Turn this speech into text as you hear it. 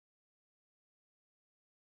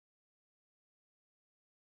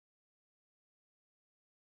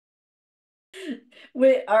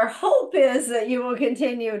Our hope is that you will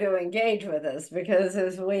continue to engage with us because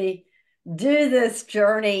as we do this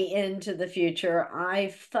journey into the future, I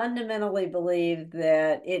fundamentally believe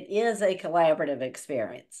that it is a collaborative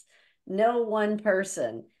experience. No one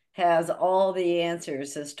person has all the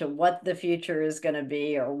answers as to what the future is going to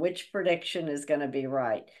be or which prediction is going to be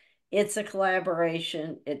right. It's a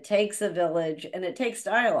collaboration. It takes a village and it takes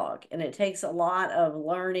dialogue and it takes a lot of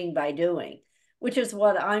learning by doing, which is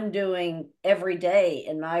what I'm doing every day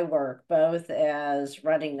in my work, both as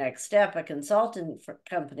running Next Step, a consultant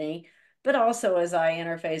company, but also as I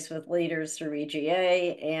interface with leaders through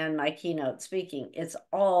EGA and my keynote speaking. It's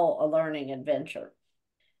all a learning adventure.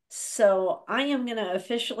 So I am going to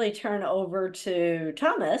officially turn over to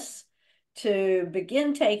Thomas to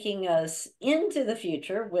begin taking us into the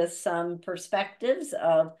future with some perspectives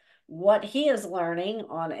of what he is learning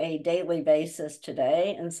on a daily basis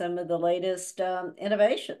today and some of the latest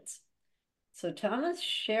innovations. So Thomas,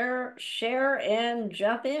 share, and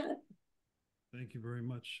jump in. Thank you very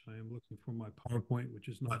much. I am looking for my PowerPoint, which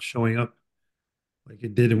is not showing up like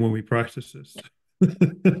it did when we practiced this.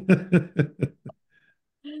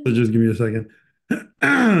 So just give me a second.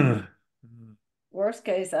 Worst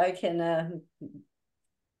case, I can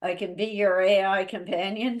be your AI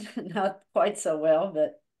companion. Not quite so well,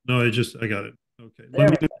 but No, I got it. Okay. Let there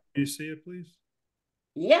me we know. go. Can you see it, please?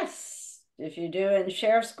 Yes, if you do in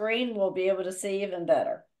share screen, we'll be able to see even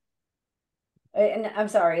better. And I'm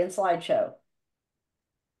sorry, in slideshow.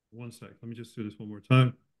 One sec. Let me just do this one more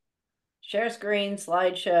time. Share screen,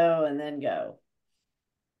 slideshow, and then go.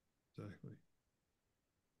 Exactly.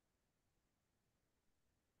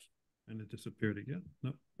 And it disappeared again.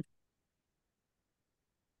 No.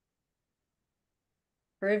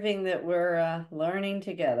 Proving that we're learning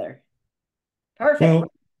together. Perfect.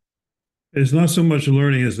 Well, it's not so much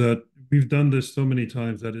learning as that we've done this so many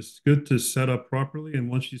times that it's good to set up properly.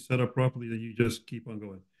 And once you set up properly, then you just keep on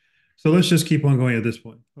going. So let's just keep on going at this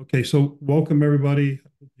point. Okay, so welcome everybody. I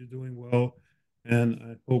hope you're doing well. And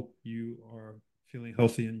I hope you are feeling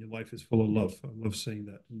healthy and your life is full of love. I love saying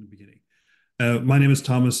that in the beginning. My name is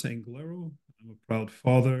Thomas Anglero. I'm a proud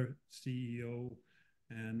father, CEO,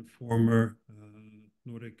 and former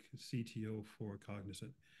Nordic CTO for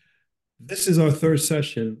Cognizant. This is our third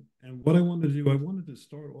session. And what I wanted to do, I wanted to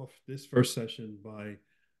start off this first session by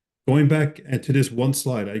going back to this one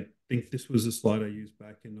slide. I think this was a slide I used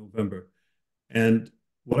back in November. And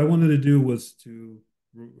what I wanted to do was to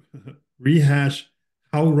rehash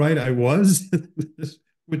how right I was,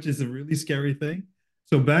 which is a really scary thing.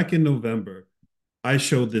 So back in November, I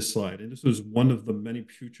showed this slide, and this was one of the many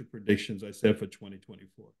future predictions I said for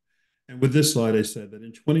 2024. And with this slide, I said that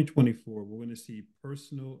in 2024, we're going to see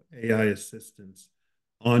personal AI assistants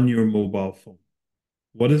on your mobile phone.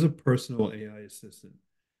 What is a personal AI assistant?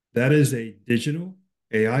 That is a digital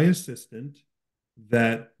AI assistant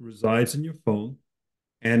that resides in your phone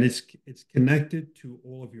and it's connected to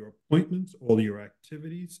all of your appointments, all your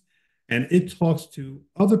activities, and it talks to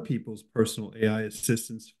other people's personal AI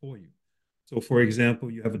assistants for you. So, for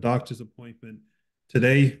example, you have a doctor's appointment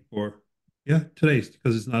today, or yeah, today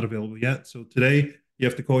because it's not available yet. So today you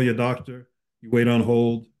have to call your doctor. You wait on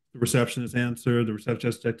hold. The receptionist answer. The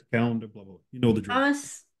receptionist check the calendar. Blah blah. You know the drill.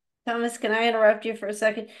 Thomas, Thomas, can I interrupt you for a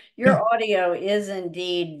second? Yeah. Your audio is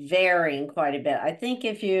indeed varying quite a bit. I think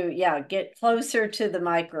if you, yeah, get closer to the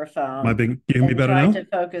My microphone big. You hear me and better try now? to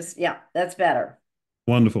focus, yeah, that's better.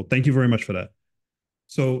 Wonderful. Thank you very much for that.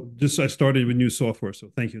 So just I started with new software.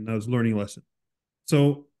 So thank you. Now it's learning lesson.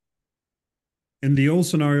 So in the old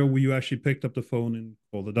scenario where you actually picked up the phone and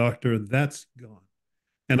called the doctor, that's gone.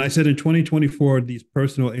 And I said in 2024, these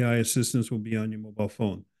personal AI assistants will be on your mobile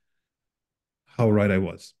phone. How right I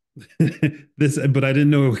was. But I didn't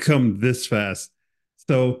know it would come this fast.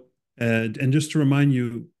 So, and just to remind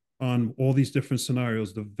you on all these different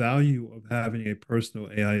scenarios, the value of having a personal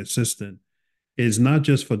AI assistant is not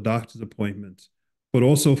just for doctor's appointments, but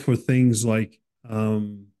also for things like,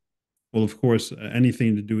 well, of course,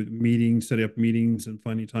 anything to do with meetings, setting up meetings and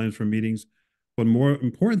finding times for meetings, but more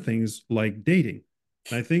important things like dating.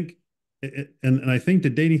 And I think, and I think the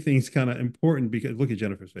dating thing is kind of important because look at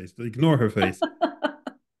Jennifer's face, ignore her face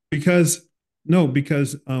because no,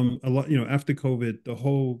 because a lot, after COVID, the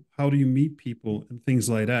whole how do you meet people and things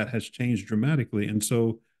like that has changed dramatically. And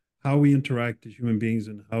so how we interact as human beings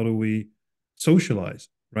and how do we socialize,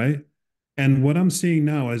 right? And what I'm seeing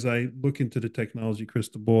now as I look into the technology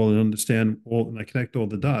crystal ball and understand all and I connect all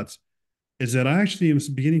the dots is that I actually am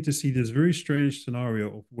beginning to see this very strange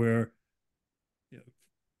scenario where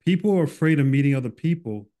people are afraid of meeting other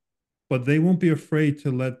people, but they won't be afraid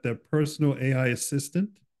to let their personal AI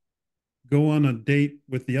assistant go on a date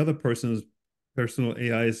with the other person's personal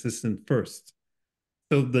AI assistant first.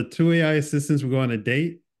 So the two AI assistants will go on a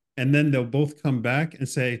date, and then they'll both come back and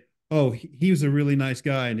say, "Oh, he was a really nice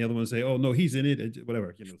guy," and the other one will say, "Oh no, he's in it,"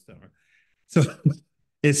 whatever, whatever. So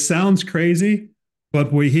it sounds crazy,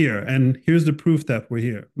 but we're here, and here's the proof that we're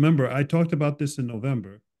here. Remember, I talked about this in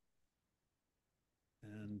November,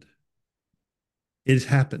 and it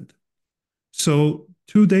happened. So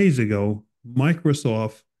 2 days ago,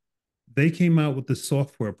 Microsoft they came out with the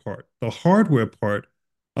software part. The hardware part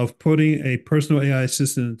of putting a personal AI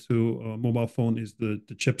assistant into a mobile phone is the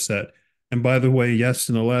chipset. And by the way, yes,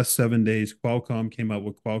 in the last 7 days, Qualcomm came out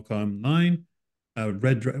with Qualcomm 9,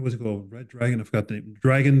 what's it called? Red Dragon, I forgot the name,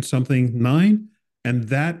 Dragon something 9. And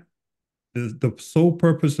that is the sole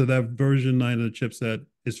purpose of that version 9 of the chipset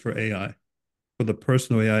is for AI, for the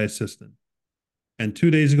personal AI assistant. And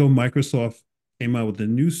 2 days ago, Microsoft came out with the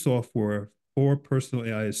new software for personal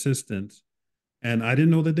AI assistants, and I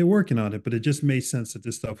didn't know that they're working on it, but it just made sense that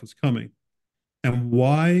this stuff was coming. And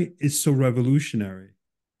why it's so revolutionary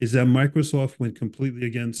is that Microsoft went completely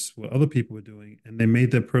against what other people were doing, and they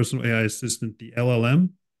made their personal AI assistant, the LLM,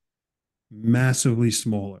 massively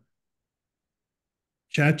smaller.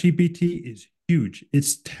 ChatGPT is huge.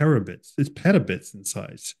 It's terabits, it's petabits in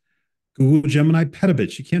size. Google Gemini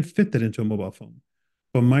petabits. You can't fit that into a mobile phone.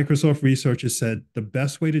 But Microsoft researchers said the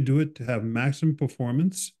best way to do it to have maximum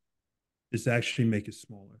performance is to actually make it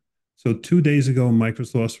smaller. So 2 days ago,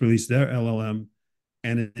 Microsoft released their LLM,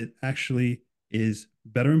 and it actually is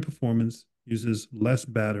better in performance, uses less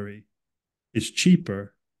battery, is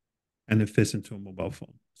cheaper, and it fits into a mobile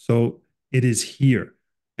phone. So it is here,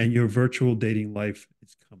 and your virtual dating life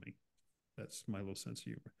is coming. That's my little sense of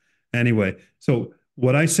humor. Anyway, so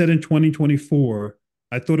what I said in 2024,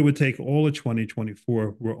 I thought it would take all of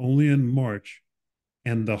 2024. We're only in March,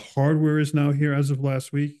 and the hardware is now here as of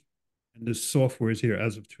last week, and the software is here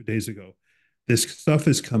as of 2 days ago. This stuff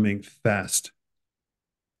is coming fast.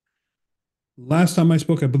 Last time I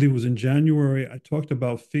spoke, I believe it was in January, I talked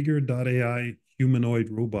about Figure.ai humanoid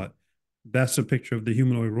robot. That's a picture of the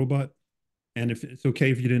humanoid robot. And if it's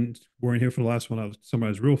okay if you weren't here for the last one, I'll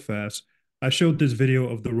summarize real fast. I showed this video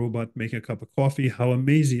of the robot making a cup of coffee, how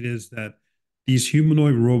amazing it is that these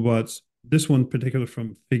humanoid robots, this one particular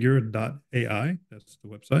from Figure.ai, that's the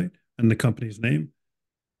website and the company's name,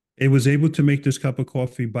 it was able to make this cup of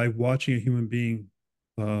coffee by watching a human being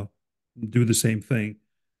uh, do the same thing.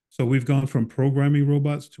 So we've gone from programming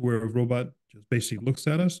robots to where a robot just basically looks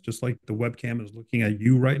at us, just like the webcam is looking at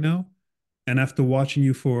you right now. And after watching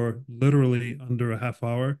you for literally under a half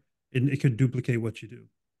hour, it could duplicate what you do.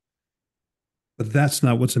 But that's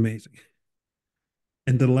not what's amazing.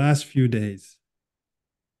 In the last few days,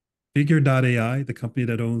 Figure.ai, the company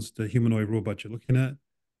that owns the humanoid robot you're looking at,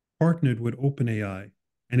 partnered with OpenAI,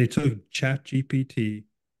 and they took ChatGPT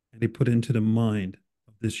and they put it into the mind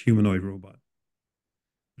of this humanoid robot.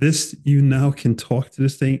 This, you now can talk to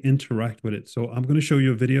this thing, interact with it. So I'm going to show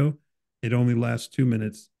you a video. It only lasts 2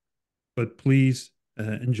 minutes, but please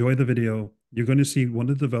enjoy the video. You're going to see one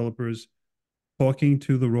of the developers talking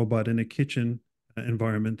to the robot in a kitchen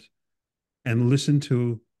environment and listen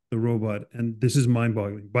to the robot. And this is mind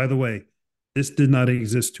boggling. By the way, this did not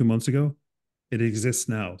exist 2 months ago. It exists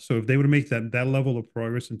now. So if they were to make that level of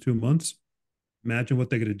progress in 2 months, imagine what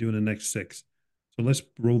they're going to do in the next 6. So let's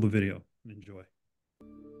roll the video and enjoy.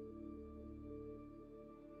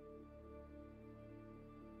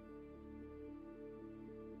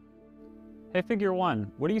 Hey, Figure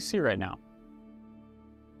One, what do you see right now?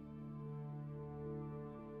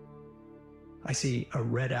 I see a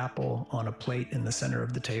red apple on a plate in the center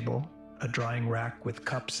of the table, a drying rack with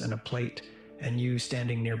cups and a plate, and you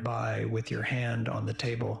standing nearby with your hand on the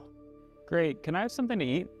table. Great, can I have something to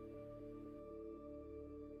eat?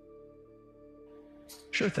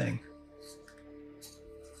 Sure thing.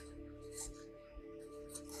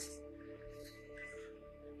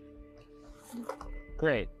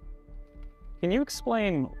 Great. Can you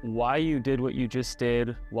explain why you did what you just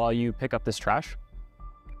did while you pick up this trash?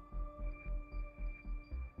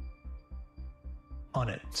 On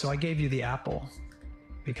it. So I gave you the apple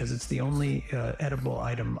because it's the only edible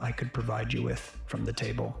item I could provide you with from the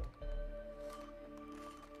table.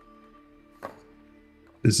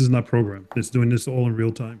 This is not programmed. It's doing this all in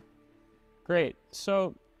real time. Great,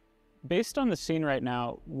 so based on the scene right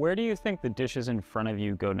now, where do you think the dishes in front of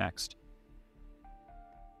you go next?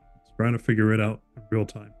 It's trying to figure it out in real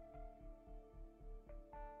time.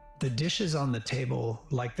 The dishes on the table,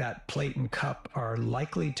 like that plate and cup, are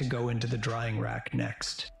likely to go into the drying rack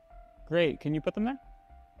next. Great, can you put them there?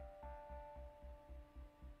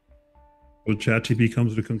 So ChatGPT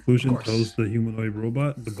comes to the conclusion, tells the humanoid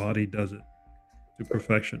robot, the body does it to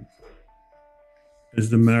perfection. is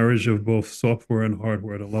the marriage of both software and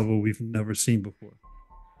hardware at a level we've never seen before.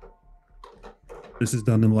 This is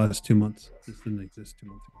done in the last 2 months. This didn't exist 2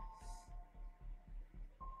 months ago.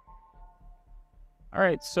 All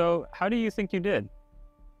right, so how do you think you did?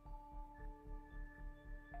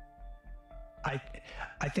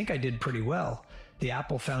 I think I did pretty well. The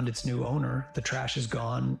apple found its new owner, the trash is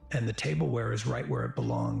gone, and the tableware is right where it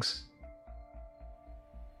belongs.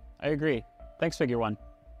 I agree. Thanks, Figure One.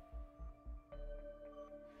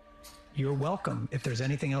 You're welcome. If there's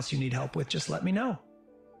anything else you need help with, just let me know.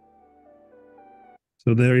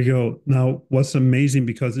 So there you go. Now, what's amazing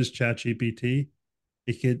because it's ChatGPT,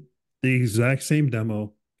 the exact same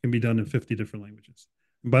demo can be done in 50 different languages.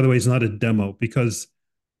 And by the way, it's not a demo because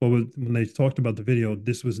when they talked about the video,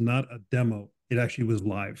 this was not a demo. It actually was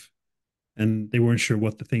live, and they weren't sure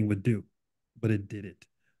what the thing would do, but it did it.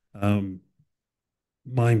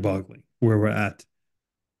 Mind-boggling where we're at.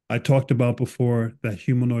 I talked about before that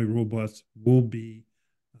humanoid robots will be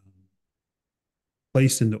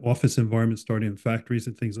placed in the office environment, starting in factories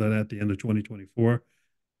and things like that at the end of 2024.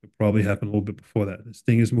 It'll probably happen a little bit before that. This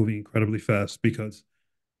thing is moving incredibly fast because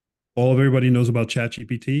all of everybody knows about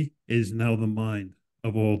ChatGPT is now the mind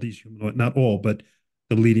of all these humanoid, not all, but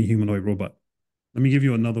the leading humanoid robot. Let me give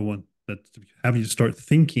you another one that have you start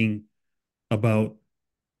thinking about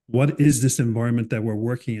what is this environment that we're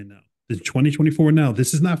working in now? This 2024 now.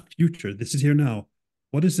 This is not future. This is here now.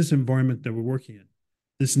 What is this environment that we're working in?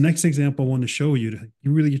 This next example I want to show you to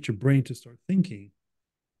you really get your brain to start thinking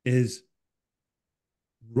is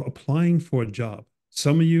applying for a job.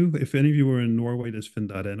 Some of you, if any of you are in Norway, there's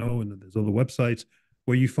Finn.no and there's other websites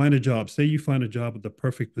where you find a job. Say you find a job with the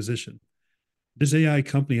perfect position. This AI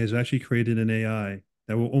company has actually created an AI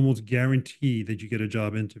that will almost guarantee that you get a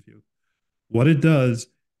job interview. What it does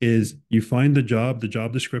is you find the job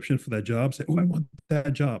description for that job, say, oh, I want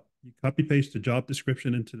that job. You copy paste the job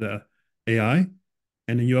description into the AI,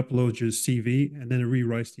 and then you upload your CV, and then it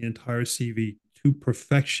rewrites the entire CV to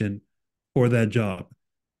perfection for that job.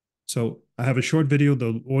 So I have a short video.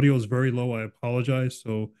 The audio is very low. I apologize.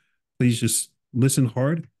 So please just listen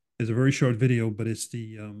hard. It's a very short video, but it's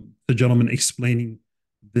the gentleman explaining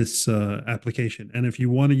this application. And if you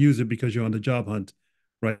want to use it because you're on the job hunt,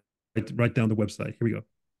 write down the website. Here we go.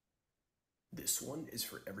 This one is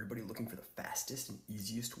for everybody looking for the fastest and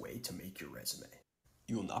easiest way to make your resume.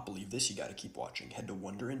 You will not believe this, you gotta keep watching. Head to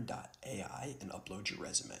wonderin.ai and upload your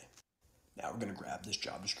resume. Now we're gonna grab this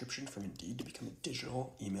job description from Indeed to become a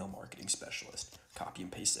digital email marketing specialist. Copy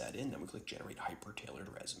and paste that in, then we click generate hyper-tailored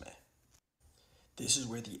resume. This is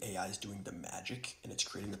where the AI is doing the magic, and it's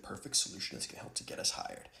creating the perfect solution that's gonna help to get us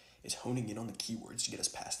hired. It's honing in on the keywords to get us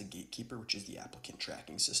past the gatekeeper, which is the applicant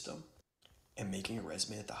tracking system, and making a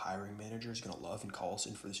resume that the hiring manager is going to love and call us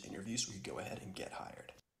in for this interview so we can go ahead and get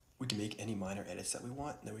hired. We can make any minor edits that we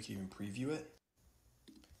want, and then we can even preview it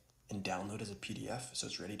and download as a PDF so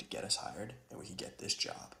it's ready to get us hired and we can get this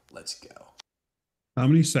job. Let's go. How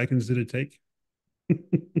many seconds did it take?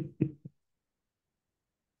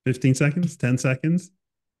 15 seconds, 10 seconds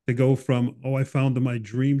to go from, oh, I found my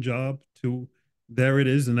dream job to there it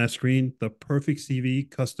is in that screen, the perfect CV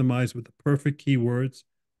customized with the perfect keywords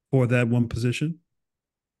for that one position.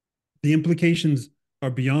 The implications are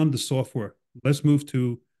beyond the software. Let's move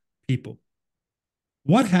to people.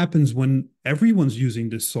 What happens when everyone's using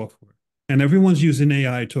this software and everyone's using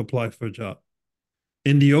AI to apply for a job?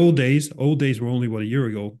 In the old days were only, what, a year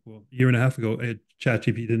ago, well, a year and a half ago,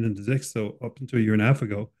 ChatGPT didn't exist, so up until a year and a half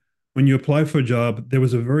ago, when you apply for a job, there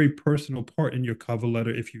was a very personal part in your cover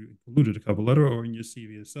letter, if you included a cover letter, or in your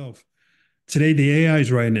CV itself. Today, the AI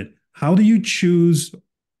is writing it. How do you choose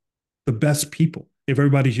the best people if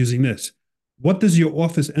everybody's using this? What does your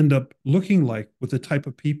office end up looking like with the type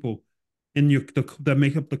of people in that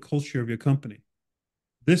make up the culture of your company?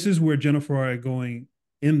 This is where Jennifer and I are going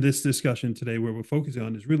in this discussion today, where we're focusing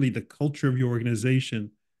on is really the culture of your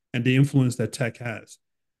organization and the influence that tech has.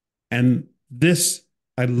 And this,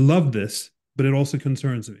 I love this, but it also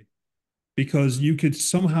concerns me because you could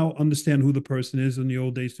somehow understand who the person is in the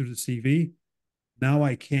old days through the CV. Now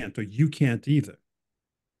I can't, or you can't either.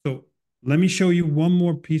 So let me show you one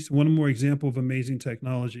more example of amazing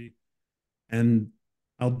technology, and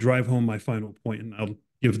I'll drive home my final point, and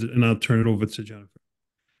I'll turn it over to Jennifer.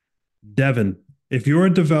 Devin, if you're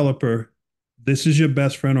a developer, this is your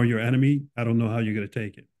best friend or your enemy. I don't know how you're going to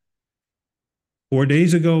take it. 4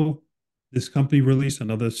 days ago, this company released,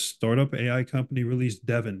 another startup AI company released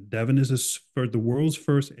Devin. Devin is for the world's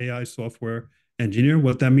first AI software engineer.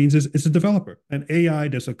 What that means is it's a developer. An AI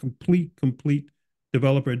that's a complete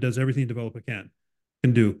developer. It does everything a developer can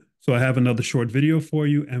do. So I have another short video for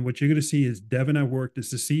you. And what you're going to see is Devin at work.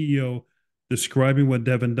 This is the CEO. describing what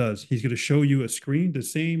Devin does. He's going to show you a screen, the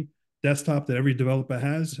same desktop that every developer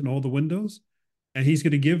has in all the windows. And he's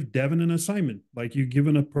going to give Devin an assignment, like you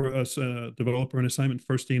giving a developer an assignment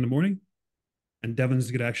first thing in the morning. And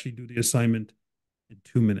Devin's going to actually do the assignment in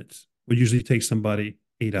 2 minutes. Would usually take somebody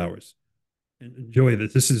 8 hours. And enjoy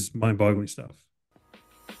this. This is mind-boggling stuff.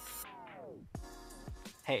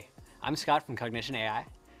 Hey, I'm Scott from Cognition AI,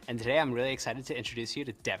 and today I'm really excited to introduce you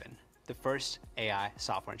to Devin, the first AI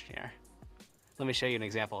software engineer. Let me show you an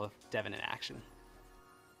example of Devin in action.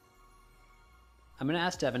 I'm going to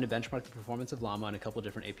ask Devin to benchmark the performance of Llama on a couple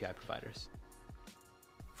different API providers.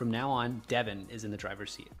 From now on, Devin is in the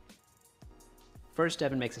driver's seat. First,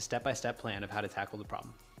 Devin makes a step-by-step plan of how to tackle the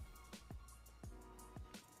problem.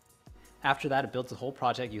 After that, it builds the whole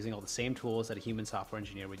project using all the same tools that a human software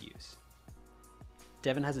engineer would use.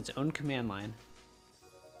 Devin has its own command line,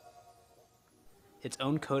 its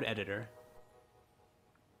own code editor,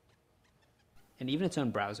 and even its own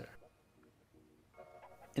browser.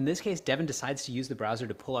 In this case, Devin decides to use the browser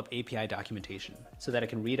to pull up API documentation so that it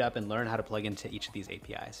can read up and learn how to plug into each of these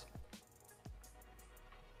APIs.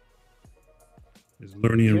 Is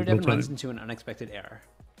learning in Here, real Devin time. runs into an unexpected error.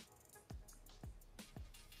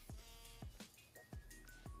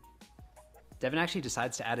 Devin actually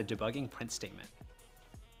decides to add a debugging print statement,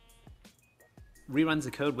 reruns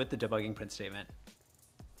the code with the debugging print statement,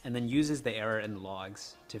 and then uses the error in the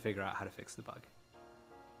logs to figure out how to fix the bug.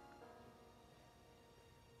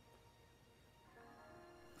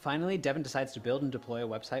 Finally, Devin decides to build and deploy a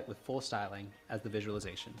website with full styling as the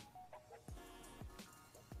visualization.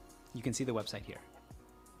 You can see the website here.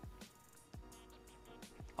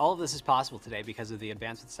 All of this is possible today because of the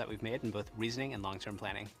advancements that we've made in both reasoning and long-term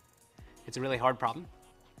planning. It's a really hard problem,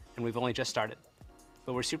 and we've only just started,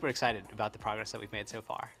 but we're super excited about the progress that we've made so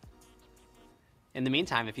far. In the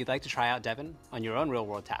meantime, if you'd like to try out Devin on your own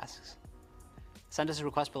real-world tasks, send us a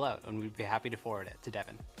request below, and we'd be happy to forward it to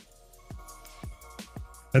Devin.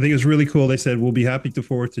 I think it's really cool. They said, we'll be happy to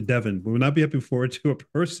forward to Devin. We will not be happy to forward to a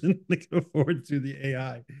person. They can forward to the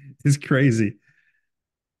AI. It's crazy.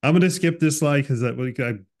 I'm going to skip this slide because I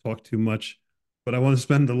talked too much, but I want to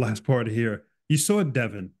spend the last part here. You saw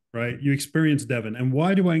Devin, right? You experienced Devin. And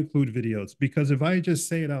why do I include videos? Because if I just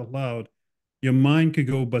say it out loud, your mind could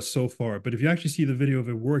go but so far. But if you actually see the video of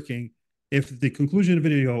it working, if the conclusion of the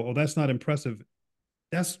video, oh, that's not impressive,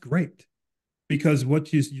 that's great. Because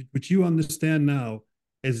what you understand now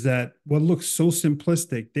is that what looks so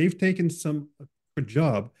simplistic, they've taken a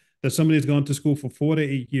job that somebody's gone to school for 4 to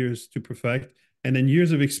 8 years to perfect, and then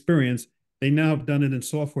years of experience, they now have done it in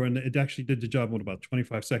software, and it actually did the job in about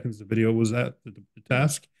 25 seconds. The video was at the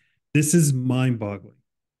task. This is mind-boggling.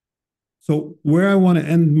 So where I want to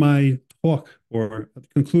end my talk or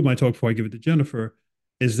conclude my talk before I give it to Jennifer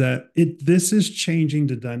is that this is changing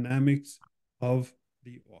the dynamics of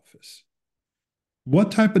the office.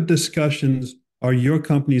 What type of discussions are your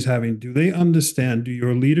companies having? Do they understand? Do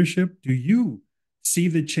your leadership, do you see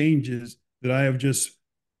the changes that I have just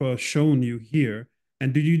shown you here?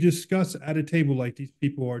 And do you discuss at a table like these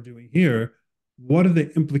people are doing here? What are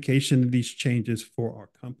the implications of these changes for our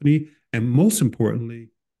company? And most importantly,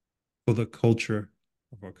 for the culture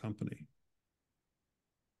of our company?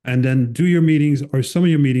 And then do your meetings, or some of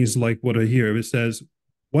your meetings like what are here? It says,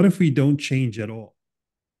 what if we don't change at all?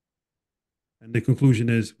 And the conclusion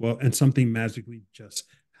is, well, and something magically just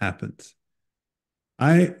happens.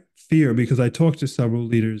 I fear, because I talk to several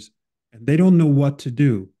leaders and they don't know what to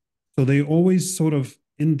do. So they always sort of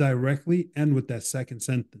indirectly end with that second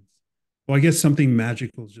sentence. Well, I guess something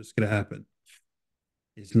magical is just going to happen.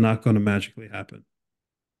 It's not going to magically happen.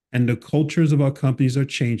 And the cultures of our companies are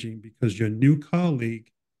changing because your new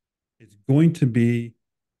colleague is going to be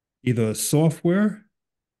either a software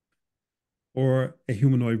or a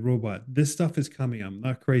humanoid robot. This stuff is coming. I'm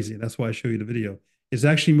not crazy. That's why I show you the video. It's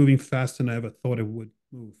actually moving faster than I ever thought it would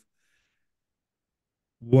move.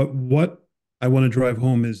 What I want to drive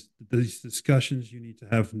home is these discussions you need to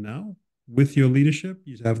have now with your leadership.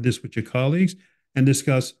 You have this with your colleagues and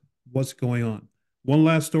discuss what's going on. One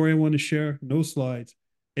last story I want to share, no slides,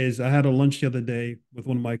 is I had a lunch the other day with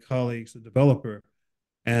one of my colleagues, a developer,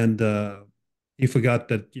 and he forgot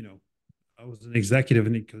that, I was an executive,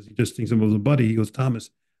 and because he just thinks I was a buddy, he goes, Thomas,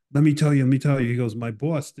 let me tell you. He goes, my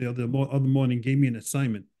boss the other morning gave me an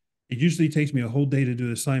assignment. It usually takes me a whole day to do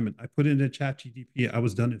the assignment. I put it in a ChatGPT. I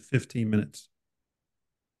was done in 15 minutes.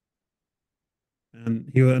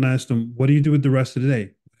 And I asked him, what do you do with the rest of the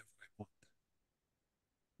day? Whatever I want.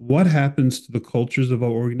 What happens to the cultures of our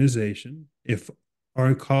organization if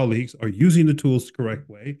our colleagues are using the tools the correct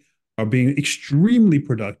way, are being extremely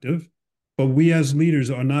productive, but we as leaders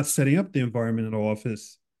are not setting up the environment in our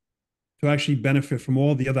office to actually benefit from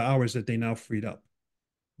all the other hours that they now freed up.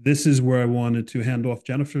 This is where I wanted to hand off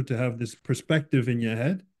Jennifer to have this perspective in your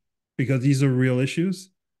head, because these are real issues.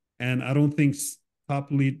 And I don't think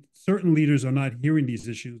certain leaders are not hearing these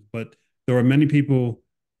issues, but there are many people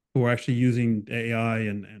who are actually using AI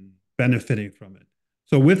and benefiting from it.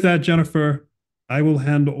 So with that, Jennifer, I will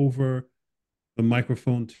hand over the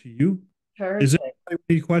microphone to you. Is Perfect. there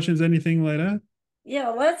any questions, anything like that? Yeah,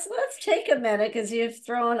 let's take a minute because you've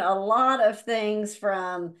thrown a lot of things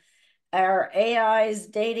from our AIs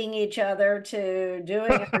dating each other to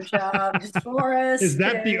doing our jobs for us Is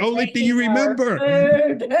that the to only thing you making our remember?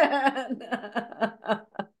 food.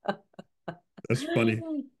 That's funny.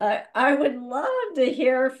 I would love to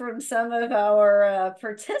hear from some of our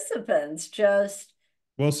participants. Just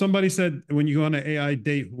Well, somebody said when you go on an AI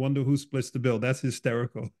date, wonder who splits the bill. That's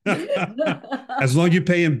hysterical. As long as you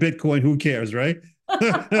pay in Bitcoin, who cares, right?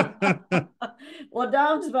 well,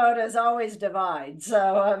 Dom's vote is always divide,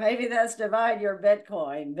 so maybe that's divide your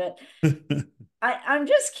Bitcoin. But I'm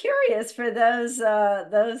just curious for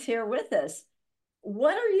those here with us.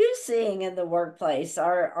 What are you seeing in the workplace?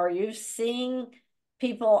 Are you seeing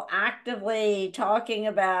people actively talking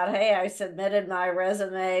about, hey, I submitted my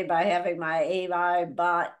resume by having my AI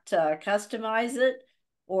bot customize it?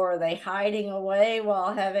 Or are they hiding away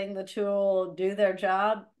while having the tool do their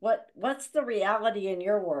job? What's the reality in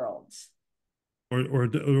your worlds? or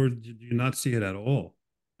did you not see it at all?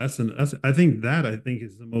 I think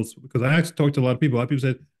is the most, because I actually talked to a lot of people. A lot of people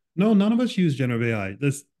said, no, none of us use generative AI.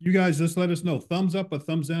 You guys just let us know, thumbs up or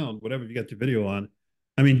thumbs down, whatever you got your video on.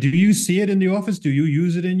 I mean, do you see it in the office? Do you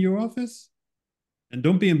use it in your office? And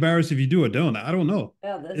don't be embarrassed if you do or don't. I don't know.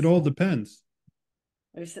 Yeah, It all depends.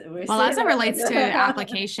 Well, as it relates to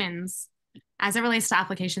applications,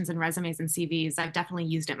 and resumes and CVs, I've definitely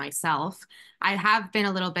used it myself. I have been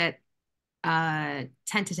a little bit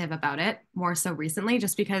tentative about it, more so recently,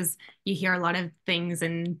 just because you hear a lot of things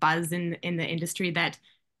and buzz in the industry that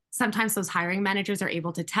sometimes those hiring managers are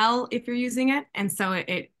able to tell if you're using it, and so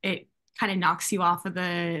it kind of knocks you off of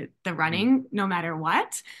the running no matter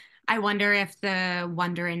what. I wonder if the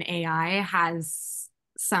Wonder in AI has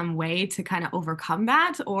some way to kind of overcome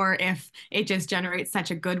that, or if it just generates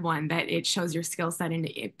such a good one that it shows your skill set in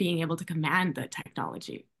it being able to command the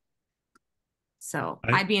technology. So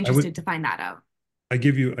I'd be interested to find that out. I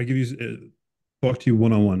give you talk to you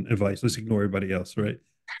one-on-one advice. Let's ignore everybody else, right?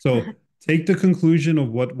 So take the conclusion of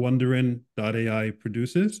what Wonderin.ai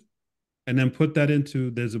produces, and then put that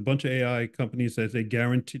into, there's a bunch of AI companies that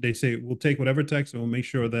they say, we'll take whatever text and we'll make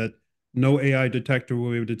sure that no AI detector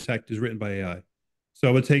will be able to detect is written by AI. So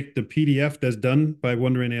I would take the PDF that's done by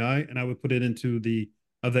Wonderin AI, and I would put it into the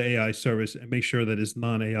other AI service and make sure that it's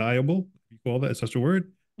non-AIable, if you call that such a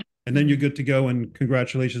word. And then you're good to go, and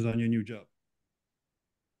congratulations on your new job.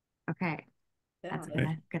 Okay. That's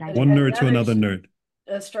a good idea. One nerd to another nerd.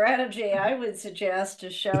 A strategy I would suggest to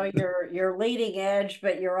show you're leading edge,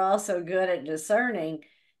 but you're also good at discerning,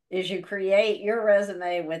 is you create your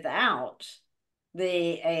resume without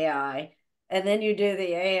the AI, and then you do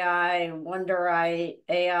the AI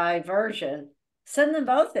AI version. Send them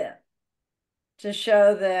both in to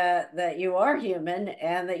show that you are human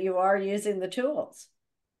and that you are using the tools.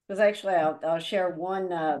 Because actually, I'll share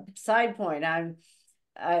one side point. I'm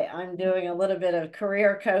doing a little bit of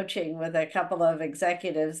career coaching with a couple of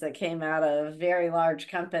executives that came out of very large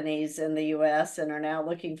companies in the US and are now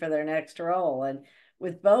looking for their next role. And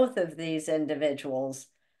with both of these individuals,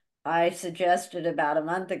 I suggested about a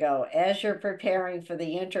month ago, as you're preparing for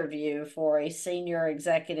the interview for a senior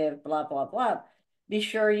executive, blah, blah, blah, be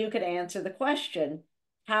sure you can answer the question,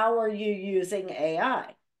 how are you using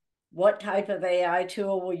AI? What type of AI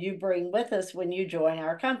tool will you bring with us when you join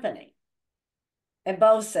our company? And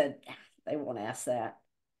both said, they won't ask that.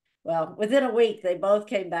 Well, within a week, they both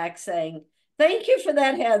came back saying, thank you for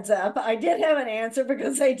that heads up. I did have an answer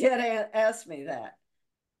because they did ask me that.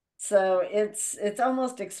 So it's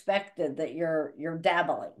almost expected that you're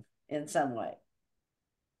dabbling in some way.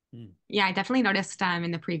 Yeah, I definitely noticed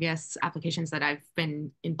in the previous applications that I've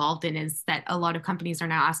been involved in is that a lot of companies are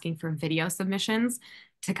now asking for video submissions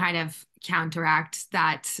to kind of counteract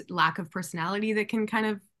that lack of personality that can kind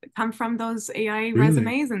of come from those AI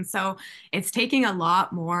resumes. And so it's taking a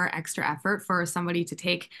lot more extra effort for somebody to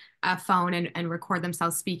take a phone and record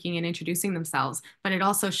themselves speaking and introducing themselves. But it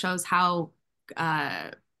also shows how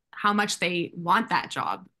much they want that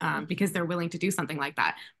job because they're willing to do something like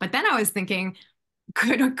that. But then I was thinking,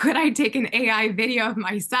 could I take an AI video of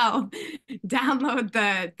myself, download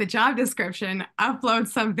the job description, upload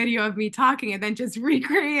some video of me talking, and then just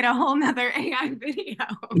recreate a whole nother AI video?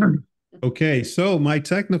 Okay, so my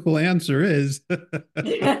technical answer is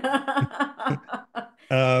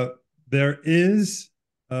uh, there is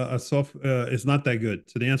a soft. It's not that good.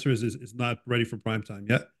 So the answer is it's not ready for prime time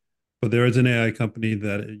yet. But there is an AI company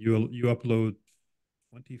that you upload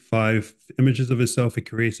 25 images of itself. It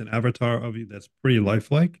creates an avatar of you that's pretty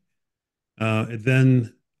lifelike. And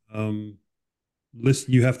then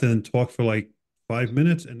listen, you have to then talk for like 5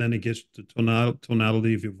 minutes, and then it gets the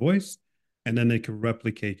tonality of your voice, and then it can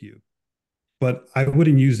replicate you. But I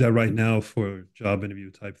wouldn't use that right now for a job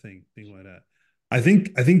interview type thing like that. I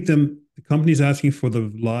think the company's asking for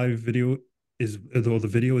the live video is though the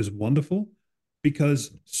video is wonderful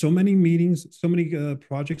because so many meetings, so many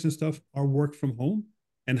projects and stuff are work from home,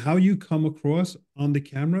 and how you come across on the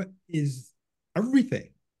camera is everything.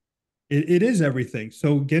 It is everything.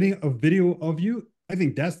 So getting a video of you, I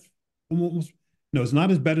think that's almost no, it's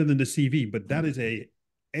not as better than the CV, but that is A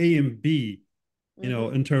and B,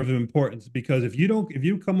 in terms of importance. Because if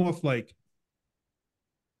you come off like,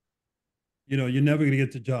 you're never going to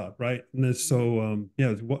get the job, right? And it's so,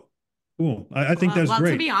 yeah, what cool. I think that's Well, to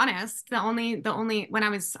great. be honest, the only when I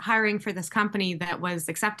was hiring for this company that was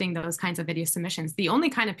accepting those kinds of video submissions, the only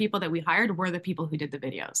kind of people that we hired were the people who did the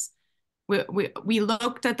videos. We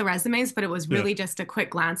looked at the resumes, but it was Yeah, really just a quick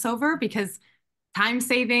glance over because time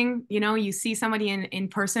saving, you see somebody in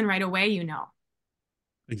person right away,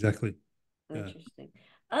 exactly. Yeah, Interesting.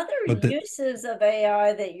 Other but uses of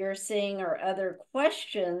AI that you're seeing or other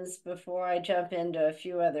questions before I jump into a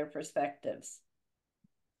few other perspectives?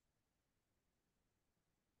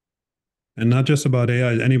 and not just about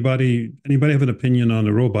AI. Anybody have an opinion on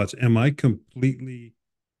the robots? Have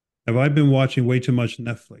I been watching way too much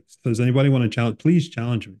Netflix? Does anybody want to challenge? Please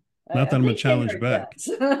challenge me. Not I that I'm going think to challenge Henrik back.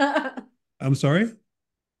 does. I'm sorry.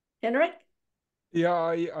 Henrik?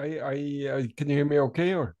 Yeah, can you hear me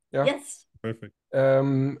okay? Or yeah, Yes. Perfect.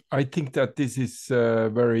 I think that this is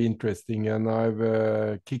very interesting, and I've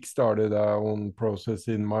kickstarted our own process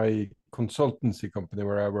in my consultancy company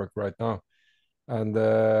where I work right now, and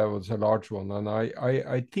it was a large one. And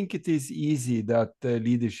I think it is easy that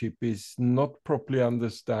leadership is not properly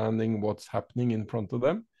understanding what's happening in front of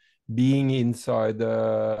them, being inside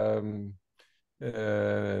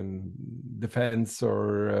defense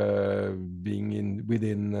or being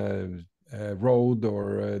within road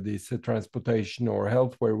or this transportation or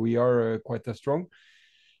health where we are quite a strong.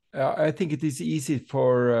 I think it is easy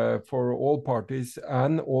for all parties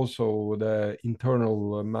and also the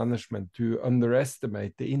internal management to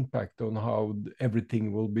underestimate the impact on how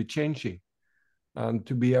everything will be changing, and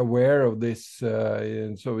to be aware of this.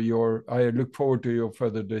 And so I look forward to your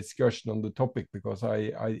further discussion on the topic because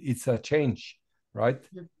it's a change, right?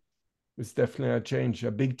 It's definitely a change,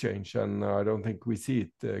 a big change, and I don't think we see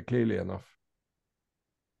it clearly enough.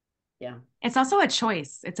 Yeah. It's also a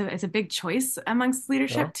choice. It's a big choice amongst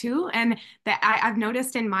leadership too. And that I've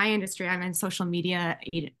noticed in my industry, I'm in social media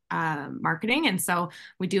marketing, and so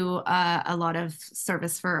we do a lot of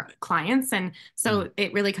service for clients, and so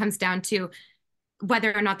it really comes down to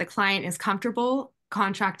whether or not the client is comfortable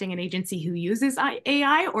contracting an agency who uses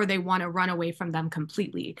AI or they want to run away from them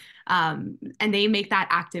completely. And they make that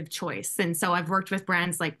active choice. And so I've worked with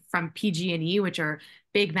brands like from PG&E, which are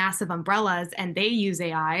big, massive umbrellas, and they use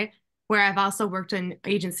AI, where I've also worked in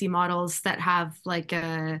agency models that have like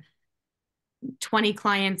 20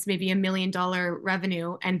 clients, maybe $1 million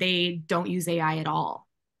revenue, and they don't use AI at all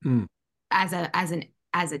as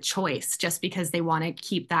a choice, just because they want to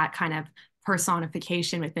keep that kind of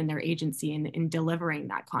personification within their agency and in delivering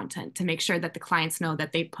that content to make sure that the clients know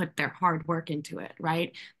that they put their hard work into it,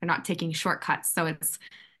 right? They're not taking shortcuts. So it's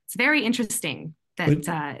very interesting that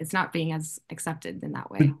it's not being as accepted in that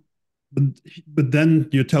way. But, but then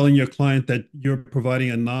you're telling your client that you're providing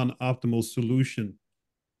a non-optimal solution.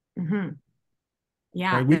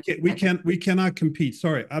 Yeah, right? We cannot compete.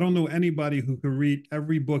 Sorry, I don't know anybody who can read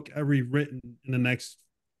every book ever written in the next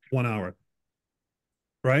 1 hour.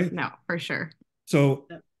 Right? No, for sure. So,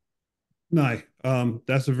 no,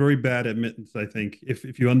 that's a very bad admittance, I think,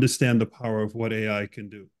 if you understand the power of what AI can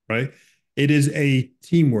do, right? It is a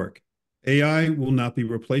teamwork. AI will not be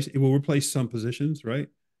replaced. It will replace some positions, right?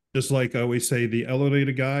 Just like I always say, the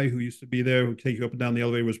elevator guy who used to be there, who take you up and down the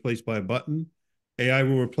elevator, was replaced by a button. AI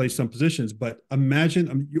will replace some positions, but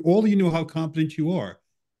imagine, all you know how competent you are.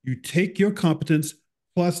 You take your competence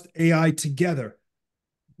plus AI together.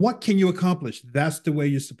 What can you accomplish? That's the way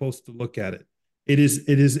you're supposed to look at it.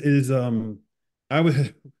 I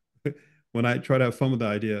would, when I try to have fun with the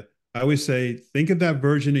idea, I always say, think of that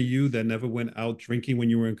version of you that never went out drinking when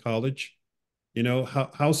you were in college.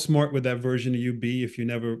 How smart would that version of you be if you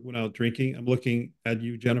never went out drinking? I'm looking at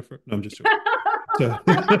you, Jennifer. No, I'm just joking. So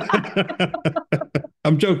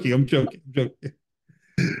I'm joking. I'm joking. I'm joking.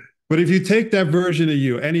 But if you take that version of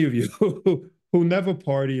you, any of you who never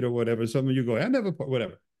partied or whatever, some of you go, I never,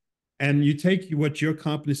 whatever. And you take what your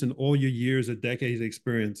competence in all your years or decades of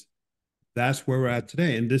experience, that's where we're at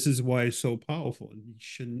today. And this is why it's so powerful. And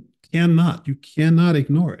you cannot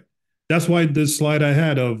ignore it. That's why this slide I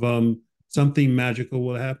had of something magical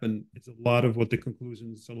will happen. It's a lot of what the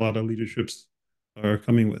conclusions, a lot of leaderships are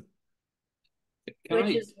coming with.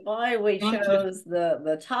 Which is why we chose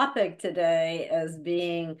the topic today as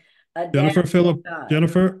being Jennifer, adaptive Philip, AI.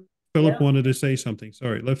 Jennifer, Philip Yeah. wanted to say something.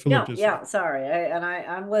 Sorry, let Philip just. Yeah, sorry.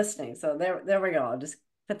 I'm listening. So there we go. I'll just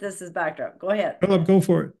put this as backdrop. Go ahead. Philip, go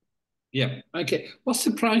for it. Yeah. Okay. What's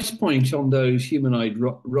the price point on those humanoid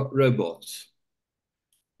robots?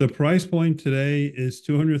 The price point today is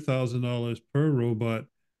 $200,000 per robot.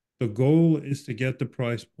 The goal is to get the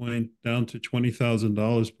price point down to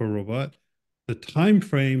 $20,000 per robot. The time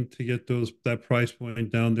frame to get that price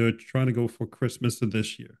point down there, trying to go for Christmas of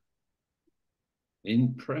this year.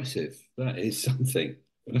 Impressive. That is something.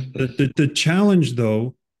 The challenge,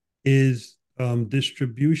 though, is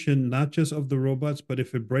distribution, not just of the robots, but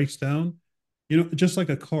if it breaks down, just like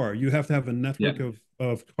a car, you have to have a network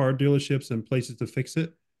of car dealerships and places to fix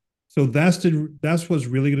it. So that's what's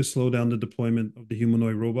really going to slow down the deployment of the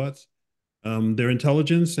humanoid robots. Their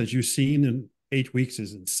intelligence, as you've seen in 8 weeks,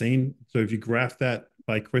 is insane. So if you graph that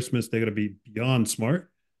by Christmas, they're going to be beyond smart.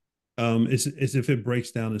 Is if it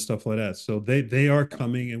breaks down and stuff like that. So they are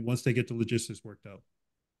coming, and once they get the logistics worked out.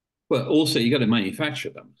 Well, also you got to manufacture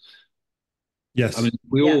them. Yes. I mean,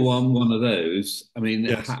 we all want one of those. I mean,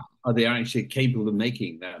 yes. Are they actually capable of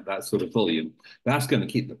making that sort of volume? That's going to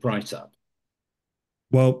keep the price up.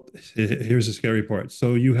 Well, here's the scary part.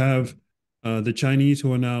 So you have the Chinese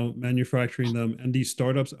who are now manufacturing them, and these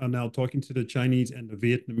startups are now talking to the Chinese and the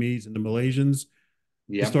Vietnamese and the Malaysians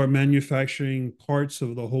to start manufacturing parts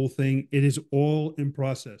of the whole thing. It is all in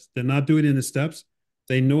process. They're not doing it in the steps.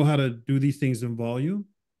 They know how to do these things in volume.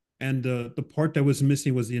 And the part that was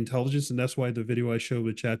missing was the intelligence. And that's why the video I showed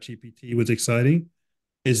with ChatGPT was exciting,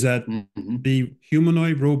 is that the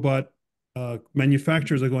humanoid robot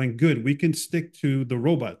manufacturers are going, good, we can stick to the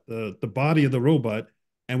robot, the body of the robot,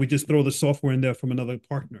 and we just throw the software in there from another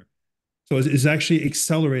partner. So it's actually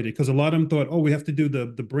accelerated, because a lot of them thought, oh, we have to do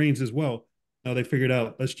the brains as well. Now they figured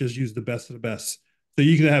out, let's just use the best of the best. So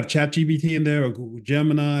you can have ChatGPT in there, or Google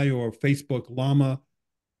Gemini, or Facebook Llama.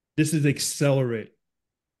 This is accelerating.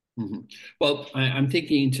 Well, I'm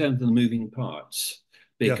thinking in terms of the moving parts,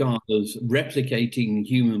 because replicating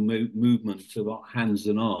human movement of hands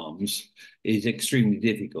and arms is extremely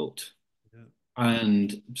difficult.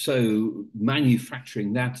 And so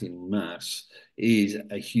manufacturing that in mass is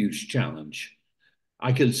a huge challenge.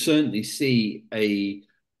 I can certainly see a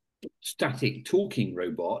static talking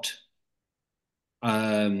robot,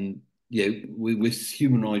 with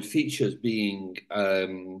humanoid features being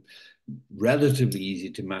relatively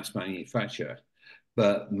easy to mass manufacture.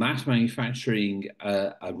 But mass manufacturing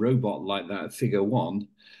a robot like that, Figure One,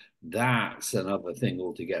 that's another thing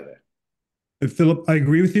altogether. And Philip, I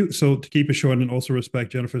agree with you. So to keep it short and also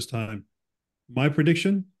respect Jennifer's time, my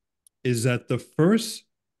prediction is that the first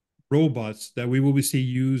robots that we will see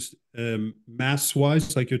used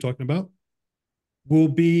mass-wise, like you're talking about, will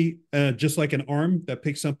be just like an arm that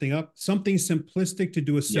picks something up, something simplistic to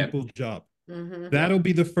do a simple job. That'll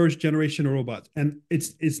be the first generation of robots. And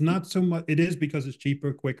it's not so much, it is because it's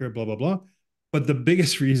cheaper, quicker, blah, blah, blah. But the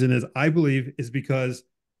biggest reason is, I believe, is because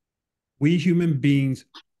we human beings,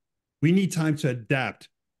 we need time to adapt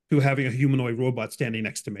to having a humanoid robot standing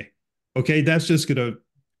next to me. Okay, that's just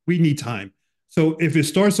we need time. So if it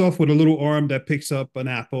starts off with a little arm that picks up an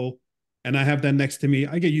apple, and I have that next to me,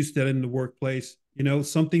 I get used to that in the workplace,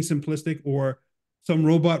 something simplistic, or some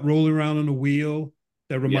robot rolling around on a wheel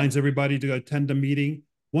that reminds everybody to attend a meeting.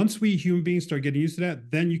 Once we human beings start getting used to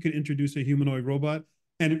that, then you can introduce a humanoid robot,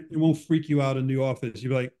 and it won't freak you out in the office. You'll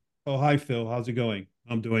be like, oh, hi, Phil, how's it going?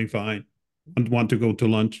 I'm doing fine. I want to go to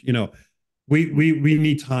lunch. We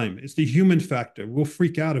need time. It's the human factor. We'll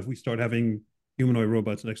freak out if we start having humanoid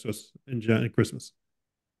robots next to us in Christmas.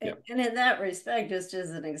 And in that respect, just as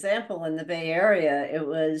an example, in the Bay Area, it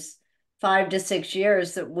was 5 to 6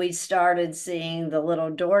 years that we started seeing the little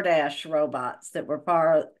DoorDash robots that were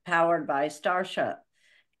powered by Starship.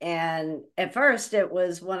 And at first, it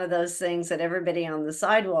was one of those things that everybody on the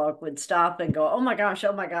sidewalk would stop and go, oh my gosh,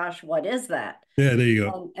 what is that? Yeah, there you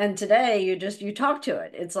go. And today, you talk to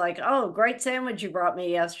it. It's like, oh, great sandwich you brought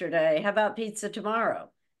me yesterday. How about pizza tomorrow?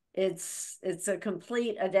 It's a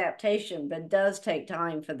complete adaptation, but it does take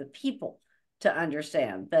time for the people to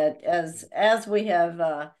understand. But as we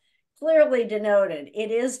have clearly denoted it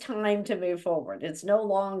is time to move forward. It's no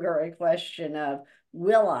longer a question of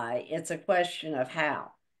will I, it's a question of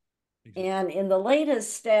how. And in the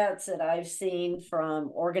latest stats that I've seen from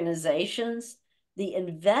organizations, the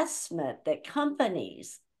investment that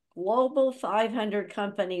companies, global 500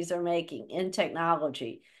 companies are making in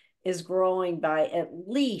technology is growing by at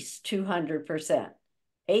least 200%.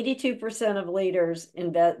 82% of leaders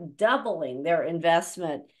doubling their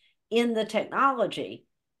investment in the technology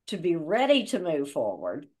to be ready to move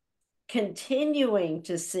forward, continuing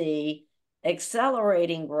to see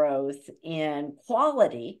accelerating growth in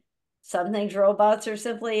quality. Some things robots are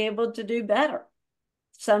simply able to do better.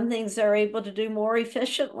 Some things they're able to do more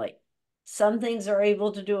efficiently. Some things are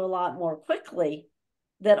able to do a lot more quickly,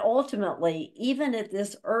 that ultimately, even at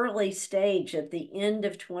this early stage at the end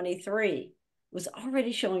of 23, was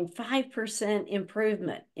already showing 5%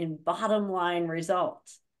 improvement in bottom line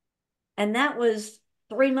results. And that was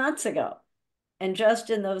 3 months ago. And just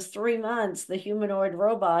in those 3 months, the humanoid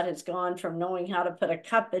robot has gone from knowing how to put a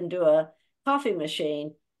cup into a coffee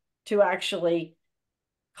machine to actually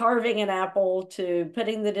carving an apple to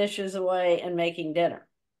putting the dishes away and making dinner.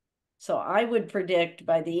 So I would predict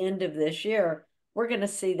by the end of this year, we're going to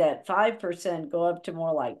see that 5% go up to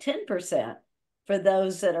more like 10% for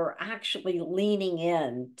those that are actually leaning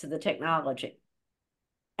in to the technology.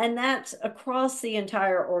 And that's across the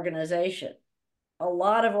entire organization. A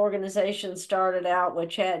lot of organizations started out with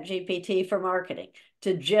ChatGPT for marketing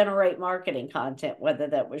to generate marketing content, whether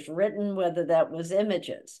that was written, whether that was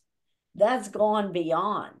images. That's gone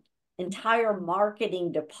beyond. Entire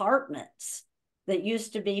marketing departments that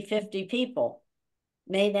used to be 50 people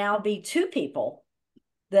may now be 2 people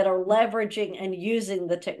that are leveraging and using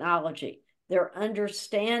the technology. They're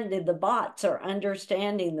understanding, the bots are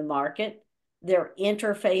understanding the market. They're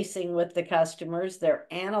interfacing with the customers. They're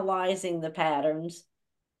analyzing the patterns.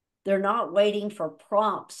 They're not waiting for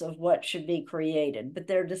prompts of what should be created, but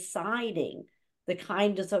they're deciding the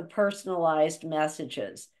kinds of personalized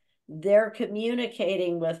messages. They're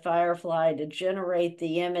communicating with Firefly to generate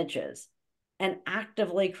the images and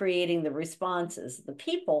actively creating the responses. The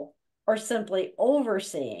people are simply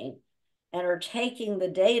overseeing and are taking the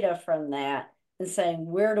data from that and saying,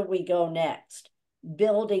 where do we go next?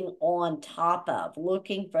 Building on top of,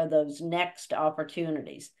 looking for those next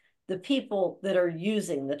opportunities, the people that are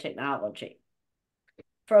using the technology.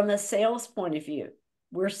 From a sales point of view,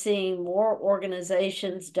 we're seeing more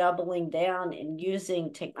organizations doubling down and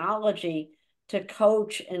using technology to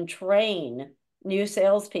coach and train new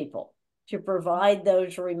salespeople, to provide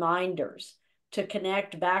those reminders, to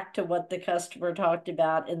connect back to what the customer talked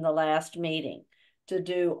about in the last meeting, to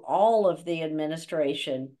do all of the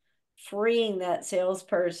administration, freeing that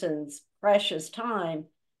salesperson's precious time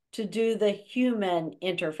to do the human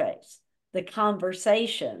interface, the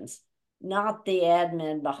conversations, not the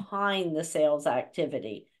admin behind the sales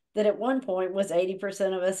activity that at one point was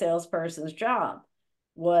 80% of a salesperson's job,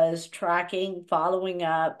 was tracking, following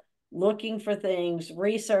up, looking for things,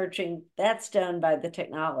 researching. That's done by the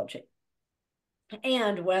technology.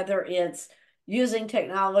 And whether it's using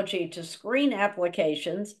technology to screen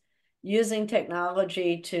applications, using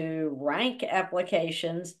technology to rank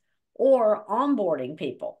applications, or onboarding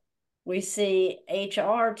people. We see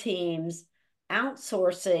HR teams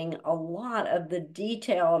outsourcing a lot of the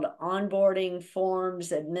detailed onboarding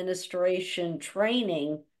forms, administration,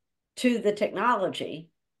 training to the technology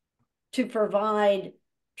to provide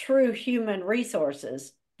true human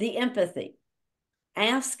resources, the empathy,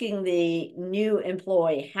 asking the new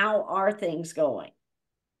employee, how are things going?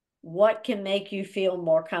 What can make you feel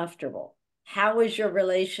more comfortable? How is your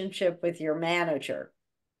relationship with your manager?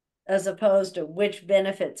 As opposed to which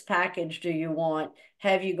benefits package do you want?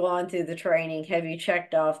 Have you gone through the training? Have you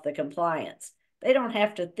checked off the compliance? They don't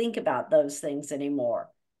have to think about those things anymore.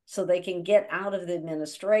 So they can get out of the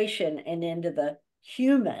administration and into the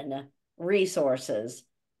human resources,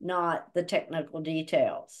 not the technical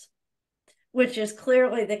details, which is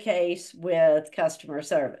clearly the case with customer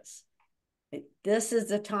service. This is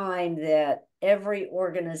the time that every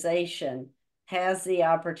organization has the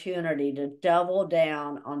opportunity to double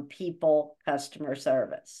down on people customer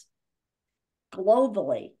service.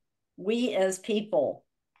 Globally, we as people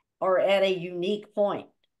are at a unique point.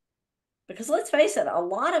 Because let's face it, a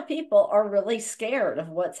lot of people are really scared of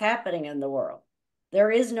what's happening in the world.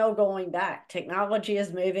 There is no going back. Technology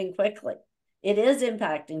is moving quickly. It is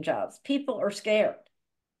impacting jobs. People are scared.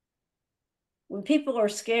 When people are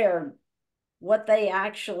scared, what they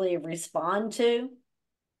actually respond to,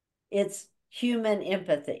 it's human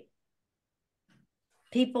empathy.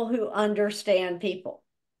 People who understand people.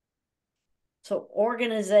 So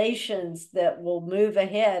organizations that will move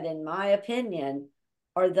ahead, in my opinion,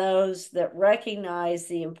 are those that recognize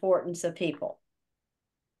the importance of people.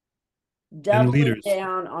 Doubling leaders.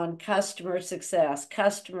 down on customer success,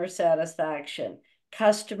 customer satisfaction,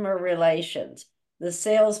 customer relations, the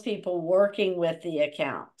salespeople working with the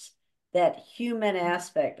accounts, that human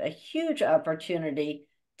aspect, a huge opportunity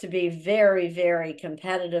to be very, very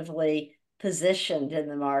competitively positioned in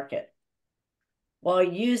the market while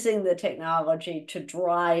using the technology to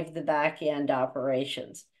drive the back end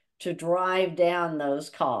operations, to drive down those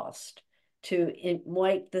costs, to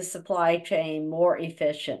make the supply chain more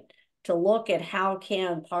efficient, to look at how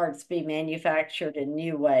can parts be manufactured in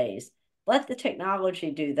new ways. Let the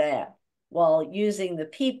technology do that while using the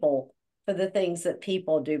people for the things that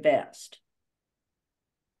people do best.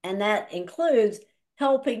 And that includes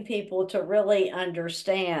helping people to really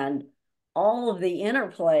understand all of the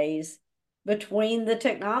interplays between the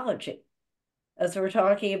technology. As we're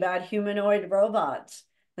talking about humanoid robots,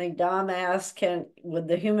 I think Dom asked, would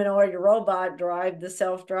the humanoid robot drive the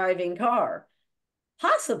self-driving car?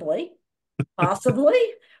 Possibly, possibly,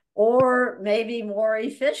 or maybe more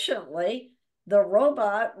efficiently, the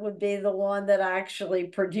robot would be the one that actually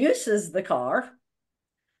produces the car,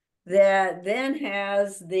 that then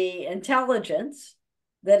has the intelligence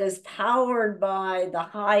that is powered by the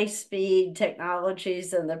high-speed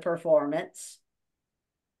technologies and the performance,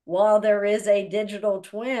 while there is a digital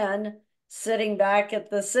twin sitting back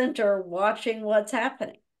at the center watching what's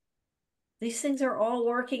happening. These things are all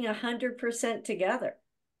working 100% together.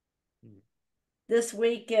 This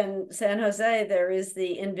week in San Jose, there is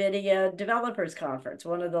the NVIDIA Developers Conference,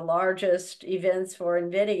 one of the largest events for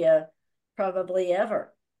NVIDIA probably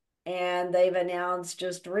ever. And they've announced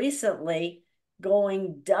just recently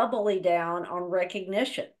going doubly down on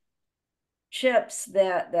recognition. Chips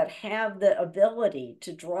that have the ability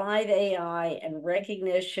to drive AI and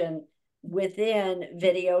recognition within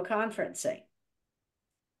video conferencing.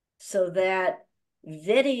 So that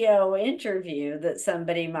video interview that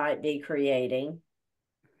somebody might be creating,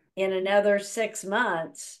 in another 6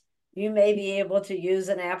 months, you may be able to use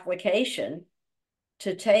an application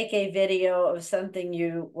to take a video of something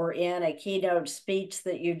you were in, a keynote speech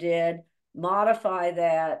that you did, modify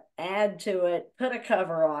that, add to it, put a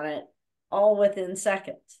cover on it, all within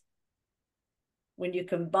seconds when you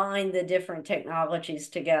combine the different technologies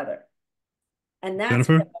together. And that's,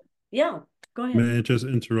 Jennifer? Yeah, go ahead. May I just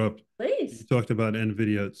interrupt? Please. You talked about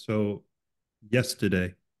NVIDIA. So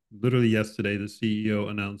yesterday, literally yesterday, the CEO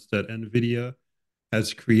announced that NVIDIA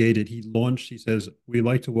has created, he says, we'd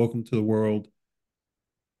like to welcome to the world,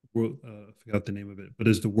 I forgot the name of it, but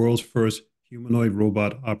it's the world's first humanoid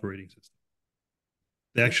robot operating system.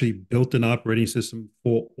 They actually built an operating system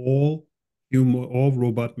for all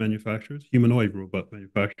robot manufacturers, humanoid robot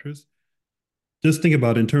manufacturers. Just think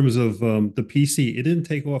about it in terms of the PC, it didn't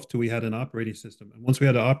take off till we had an operating system. And once we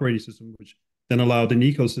had an operating system, which then allowed an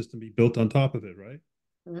ecosystem to be built on top of it, right?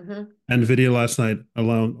 NVIDIA last night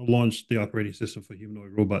launched the operating system for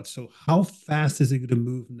humanoid robots. So how fast is it going to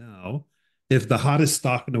move now if the hottest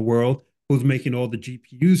stock in the world, who's making all the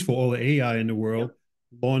GPUs for all the AI in the world,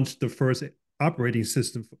 launched the first operating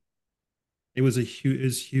system? It was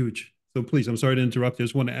huge. So please, I'm sorry to interrupt. I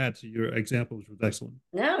just want to add to your example, which was excellent.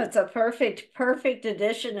 No, it's a perfect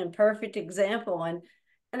addition and perfect example. And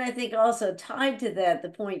I think also tied to that, the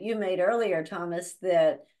point you made earlier, Thomas,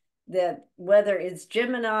 that whether it's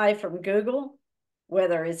Gemini from Google,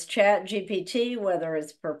 whether it's Chat GPT, whether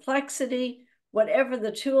it's Perplexity, whatever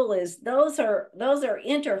the tool is, those are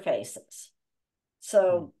interfaces.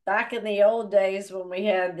 So back in the old days when we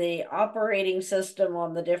had the operating system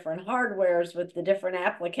on the different hardwares with the different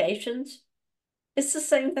applications, it's the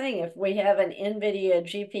same thing. If we have an NVIDIA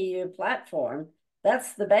GPU platform,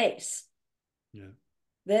 that's the base. Yeah.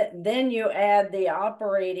 Then you add the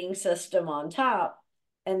operating system on top,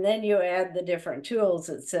 and then you add the different tools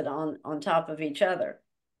that sit on top of each other.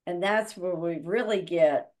 And that's where we really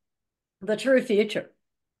get the true future.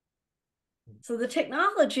 So the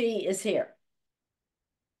technology is here.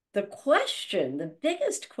 The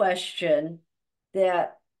biggest question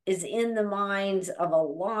that is in the minds of a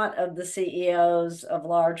lot of the CEOs of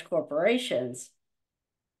large corporations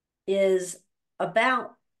is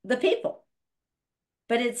about the people.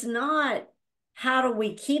 But it's not how do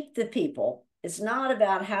we keep the people? It's not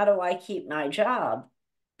about how do I keep my job?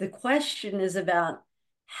 The question is about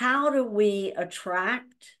how do we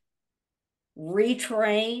attract,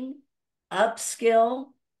 retrain, upskill,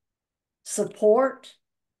 support,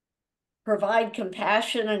 provide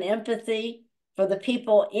compassion and empathy for the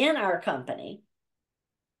people in our company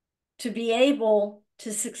to be able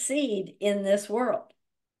to succeed in this world.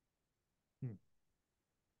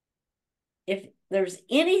 if there's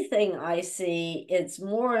anything I see, it's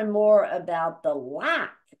more and more about the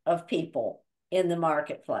lack of people in the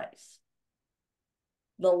marketplace.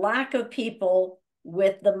 The lack of people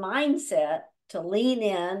with the mindset to lean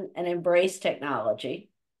in and embrace technology,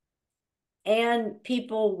 and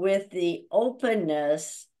people with the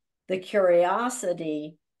openness, the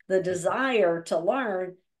curiosity, the desire to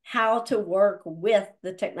learn how to work with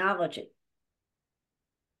the technology.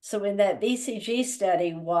 So in that BCG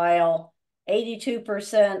study, while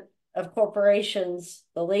 82% of corporations,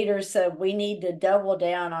 the leaders said we need to double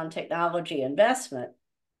down on technology investment,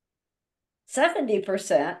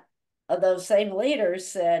 70% of those same leaders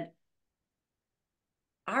said,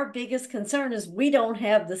 our biggest concern is we don't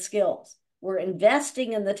have the skills. We're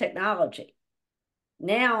investing in the technology.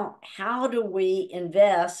 Now, how do we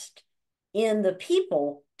invest in the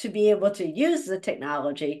people to be able to use the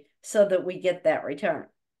technology so that we get that return?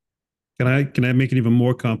 Can I make it even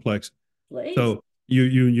more complex? Please. So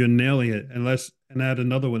you're nailing it, and let's add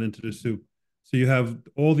another one into the soup. So you have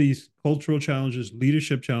all these cultural challenges,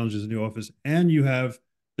 leadership challenges in the office, and you have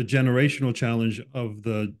the generational challenge of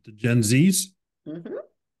the Gen Zs. Mm-hmm.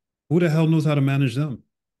 Who the hell knows how to manage them?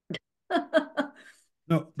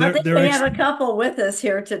 No, I think we have a couple with us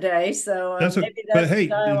here today, so maybe that's but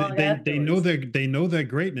hey, they know their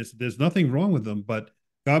greatness. There's nothing wrong with them, but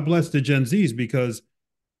God bless the Gen Zs because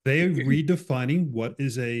they're redefining what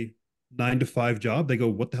is a 9 to 5 job. They go,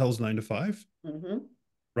 what the hell is 9 to 5? Mm-hmm.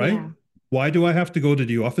 Right? Yeah. Why do I have to go to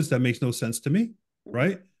the office? That makes no sense to me.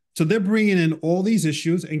 Right? So they're bringing in all these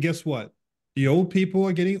issues, and guess what? The old people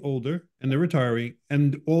are getting older and they're retiring,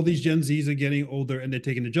 and all these Gen Zs are getting older and they're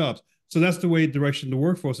taking the jobs. So that's the way direction the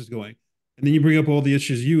workforce is going. And then you bring up all the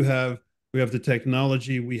issues you have. We have the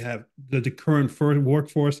technology, we have the current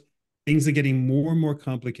workforce. Things are getting more and more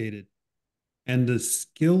complicated. And the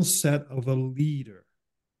skill set of a leader,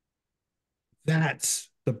 that's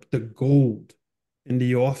the gold in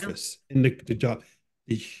the office, in the job,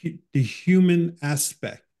 the human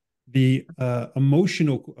aspect, the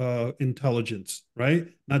emotional intelligence, right?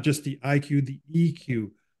 Not just the IQ, the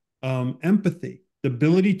EQ, empathy, the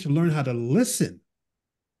ability to learn how to listen.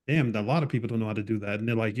 Damn, a lot of people don't know how to do that. And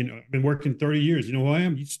they're like, I've been working 30 years. You know who I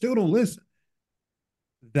am? You still don't listen.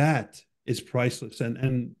 That is priceless.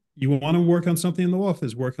 And you want to work on something in the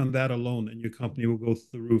office, work on that alone, and your company will go through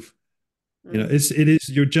the roof. It is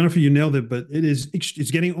you're Jennifer, you nailed it, but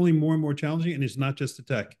it's getting only more and more challenging, and it's not just the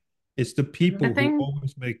tech, it's the people who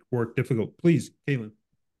always make work difficult. Please, Caitlin.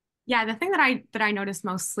 Yeah, the thing that I noticed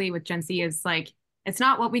mostly with Gen Z is like it's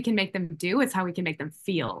not what we can make them do, it's how we can make them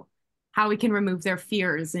feel, how we can remove their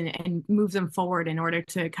fears and move them forward in order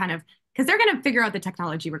to kind of because they're going to figure out the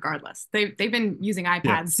technology regardless. They've been using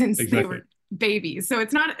iPads since they were babies. So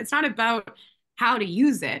it's not about how to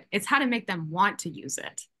use it, it's how to make them want to use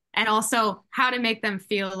it. And also how to make them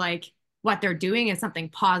feel like what they're doing is something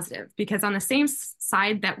positive. Because on the same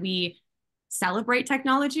side that we celebrate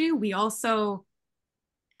technology, we also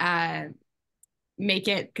uh, make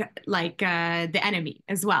it like the enemy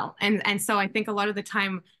as well. And so I think a lot of the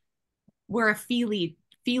time we're a feely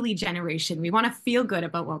generation. We want to feel good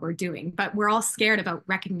about what we're doing, but we're all scared about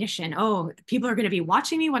recognition. Oh, people are going to be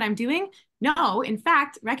watching me what I'm doing. No, in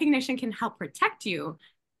fact, recognition can help protect you.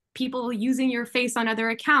 People using your face on other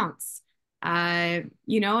accounts,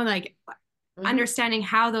 like understanding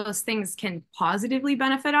how those things can positively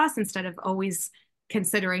benefit us instead of always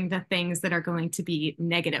considering the things that are going to be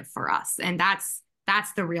negative for us. And that's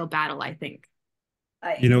the real battle, I think.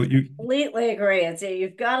 I completely agree. And so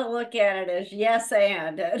you've got to look at it as yes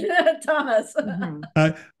and Thomas.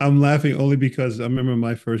 I'm laughing only because I remember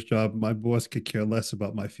my first job, my boss could care less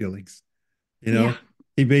about my feelings.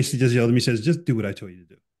 He basically just yelled at me, says, just do what I told you to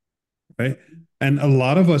do. Right. And a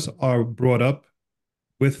lot of us are brought up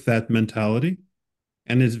with that mentality.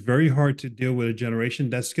 And it's very hard to deal with a generation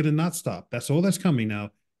that's going to not stop. That's all that's coming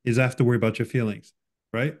now is I have to worry about your feelings.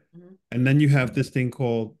 Right. And then you have this thing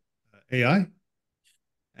called AI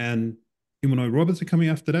and humanoid robots are coming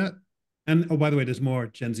after that. And oh, by the way, there's more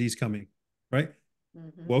Gen Z's coming. Right.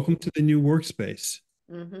 Welcome to the new workspace.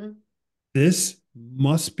 This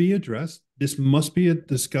must be addressed. This must be a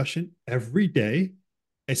discussion every day,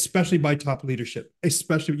 especially by top leadership.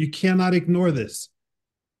 Especially, you cannot ignore this.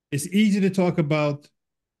 It's easy to talk about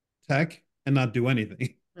tech and not do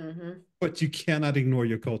anything, but you cannot ignore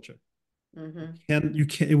your culture. You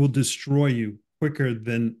can. It will destroy you quicker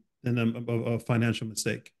than a financial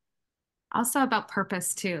mistake. Also about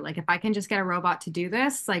purpose too. Like if I can just get a robot to do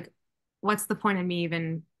this, like what's the point of me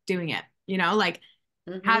even doing it?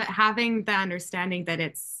 Having the understanding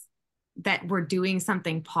that we're doing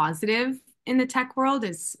something positive in the tech world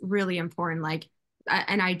is really important. Like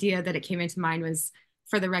an idea that it came into mind was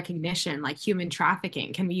for the recognition, like human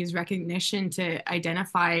trafficking. Can we use recognition to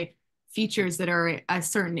identify features that are a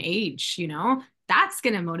certain age? That's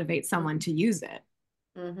going to motivate someone to use it.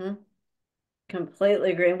 Mm-hmm.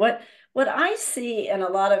 Completely agree. What I see in a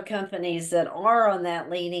lot of companies that are on that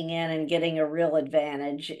leaning in and getting a real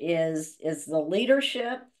advantage is the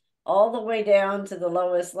leadership all the way down to the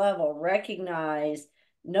lowest level recognize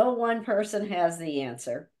no one person has the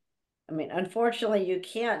answer. I mean, unfortunately, you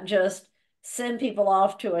can't just send people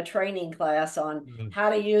off to a training class on how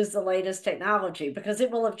to use the latest technology because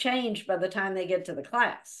it will have changed by the time they get to the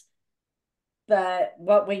class. But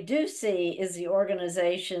what we do see is the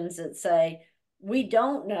organizations that say, we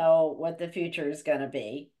don't know what the future is going to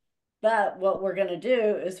be. But what we're going to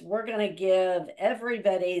do is we're going to give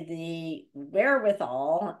everybody the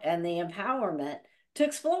wherewithal and the empowerment to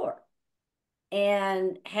explore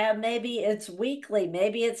and have maybe it's weekly,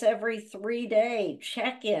 maybe it's every 3 day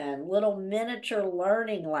check-in, little miniature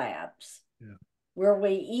learning labs where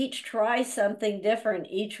we each try something different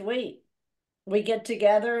each week. We get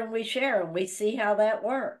together and we share and we see how that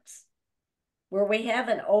works. Where we have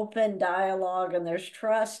an open dialogue and there's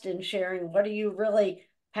trust in sharing what are you really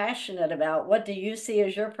passionate about? What do you see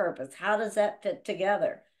as your purpose? How does that fit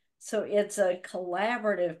together? So it's a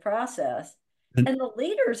collaborative process. And the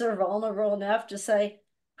leaders are vulnerable enough to say,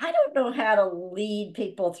 I don't know how to lead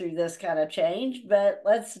people through this kind of change, but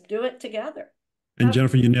let's do it together. And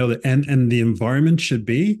Jennifer, you nailed it. And the environment should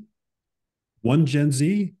be one Gen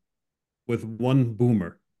Z with one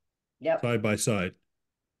boomer side by side.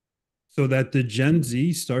 So that the Gen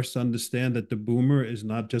Z starts to understand that the boomer is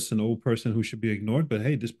not just an old person who should be ignored, but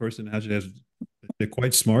hey, this person they're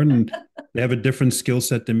quite smart and they have a different skill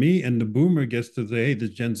set than me. And the boomer gets to say, hey, the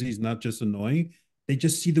Gen Z is not just annoying. They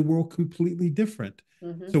just see the world completely different.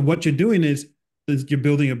 So what you're doing is you're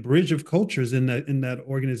building a bridge of cultures in that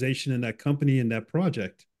organization, in that company, in that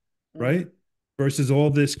project, right? Versus all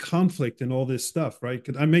this conflict and all this stuff, right?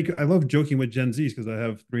 Because I love joking with Gen Zs because I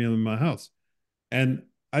have 3 of them in my house. And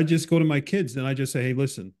I just go to my kids and I just say, hey,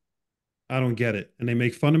 listen, I don't get it. And they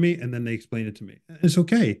make fun of me and then they explain it to me. It's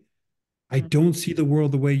okay. I don't see the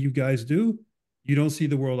world the way you guys do. You don't see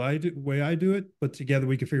the world way I do it, but together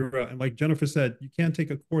we can figure it out. And like Jennifer said, you can't take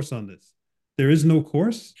a course on this. There is no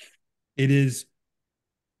course. It is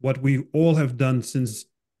what we all have done since the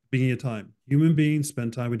beginning of time. Human beings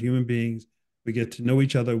spend time with human beings. We get to know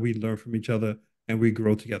each other. We learn from each other and we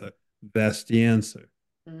grow together. That's the answer.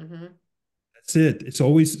 That's it. It's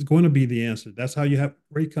always going to be the answer. That's how you have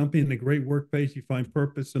a great company and a great workplace. You find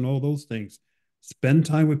purpose and all those things. Spend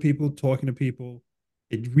time with people, talking to people.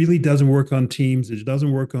 It really doesn't work on Teams. It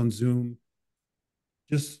doesn't work on Zoom.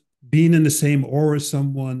 Just being in the same aura as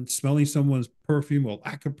someone, smelling someone's perfume or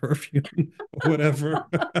lack of perfume, or whatever.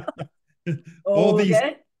 All these,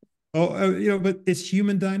 but it's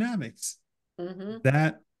human dynamics.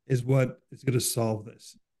 That is what is going to solve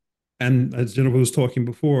this. And as Jennifer was talking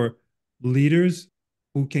before, leaders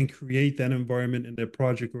who can create that environment in their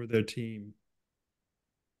project or their team.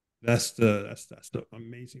 That's the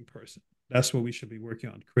amazing person. That's what we should be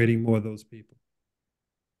working on, creating more of those people.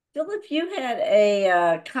 Philip, you had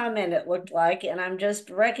a comment, it looked like, and I'm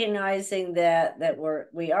just recognizing that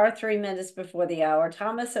we are 3 minutes before the hour.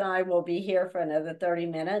 Thomas and I will be here for another 30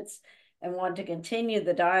 minutes and want to continue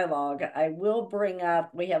the dialogue. I will bring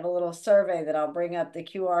up, we have a little survey that I'll bring up the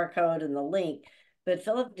QR code and the link. But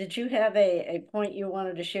Philip, did you have a point you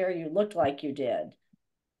wanted to share? You looked like you did.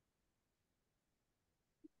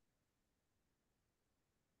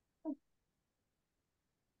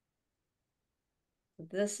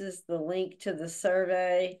 This is the link to the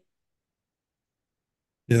survey.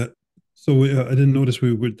 Yeah. So I didn't notice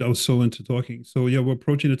I was so into talking. So yeah, we're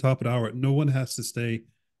approaching the top of the hour. No one has to stay.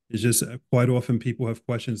 It's just quite often people have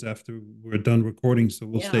questions after we're done recording. So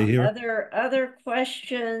we'll stay here. Other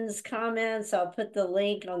questions, comments. I'll put the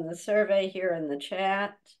link on the survey here in the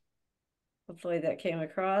chat. Hopefully that came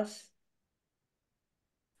across.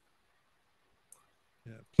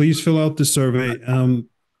 Yeah. Please fill out the survey.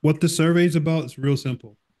 What the survey is about is real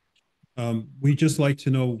simple. We just like to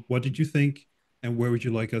know, what did you think and where would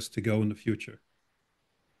you like us to go in the future?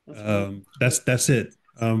 That's it.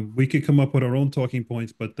 We could come up with our own talking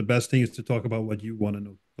points, but the best thing is to talk about what you want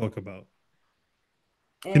to talk about.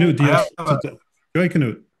 Knut, do you have go ahead,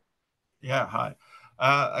 Knut. Yeah, hi.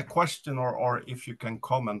 A question, or if you can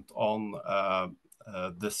comment on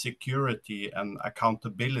the security and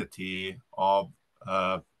accountability of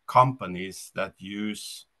companies that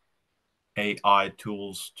use AI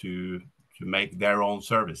tools to make their own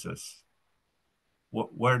services.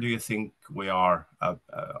 Where do you think we are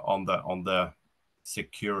on the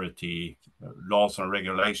security laws and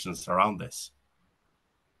regulations around this?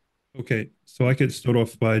 Okay, so I could start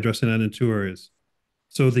off by addressing that in two areas.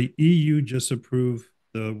 So the EU just approved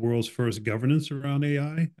the world's first governance around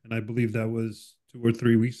AI, and I believe that was 2 or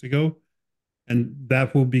 3 weeks ago. And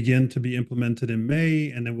that will begin to be implemented in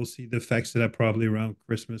May, and then we'll see the effects of that probably around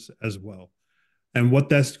Christmas as well. And what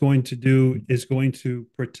that's going to do is going to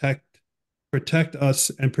protect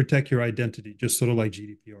us and protect your identity, just sort of like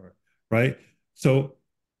GDPR, right? So,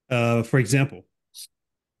 for example,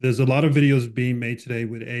 there's a lot of videos being made today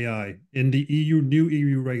with AI. In the new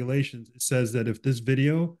EU regulations, it says that if this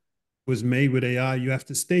video was made with AI, you have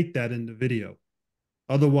to state that in the video.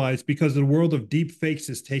 Otherwise, because the world of deep fakes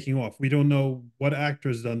is taking off, we don't know what actor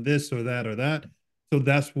has done this or that or that. So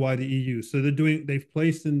that's why the EU. So they've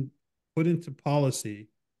put into policy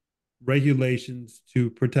regulations to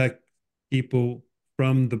protect people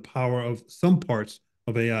from the power of some parts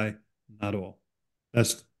of AI, not all.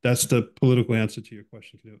 That's the political answer to your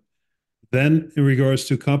question, Knut. Then, in regards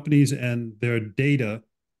to companies and their data,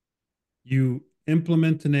 you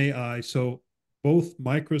implement an AI. So both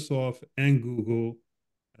Microsoft and Google,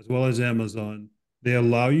 as well as Amazon, they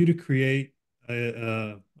allow you to create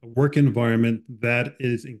a work environment that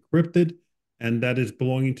is encrypted and that is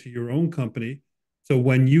belonging to your own company. So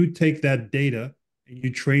when you take that data and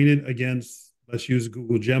you train it against, let's use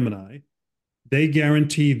Google Gemini, they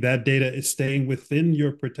guarantee that data is staying within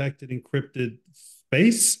your protected encrypted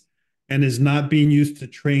space and is not being used to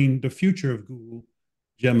train the future of Google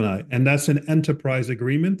Gemini. And that's an enterprise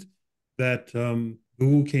agreement that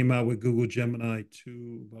Google came out with Google Gemini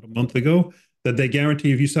about a month ago, that they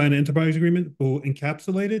guarantee if you sign an enterprise agreement, we'll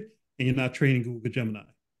encapsulate it and you're not training Google Gemini.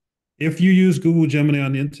 If you use Google Gemini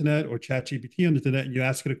on the internet or ChatGPT on the internet and you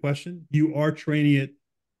ask it a question, you are training it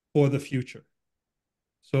for the future.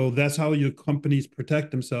 So that's how your companies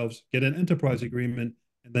protect themselves, get an enterprise agreement,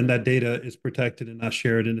 and then that data is protected and not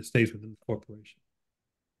shared and it stays within the corporation.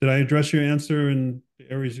 Did I address your answer in the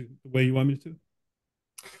areas the way you want me to?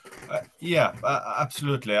 Yeah,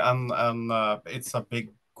 absolutely. And it's a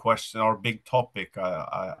big question or big topic,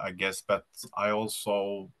 I guess, but I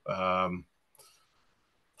also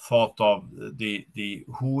thought of the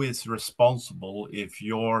who is responsible if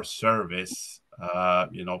your service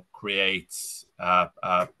creates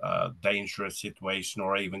a dangerous situation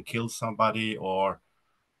or even kills somebody, or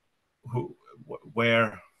who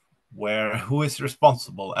who is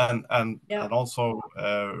responsible, and also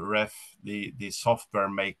ref the software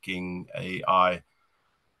making AI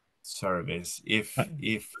service, if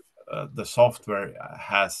the software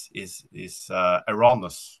is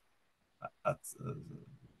erroneous at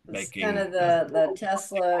It's making kind of the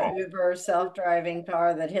Tesla Uber self-driving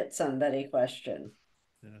car that hit somebody question.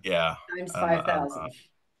 Yeah. Times And 5,000.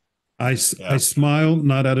 I smile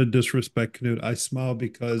not out of disrespect, Knut. I smile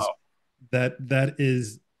because that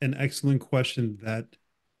is an excellent question that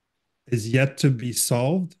is yet to be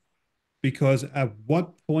solved. Because at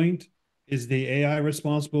what point is the AI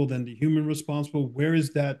responsible, then the human responsible? Where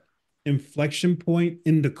is that inflection point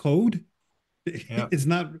in the code? It's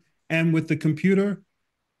not. And with the computer,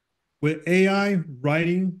 with AI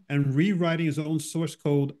writing and rewriting its own source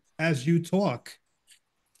code as you talk,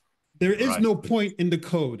 there is no point in the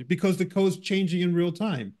code because the code's changing in real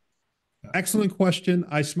time. Excellent question.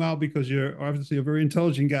 I smile because you're obviously a very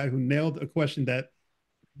intelligent guy who nailed a question that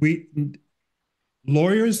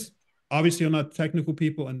lawyers obviously are not technical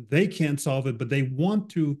people and they can't solve it, but they want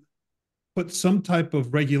to put some type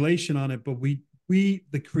of regulation on it. But we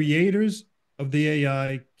the creators of the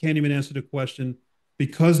AI, can't even answer the question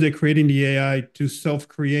because they're creating the AI to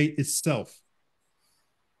self-create itself.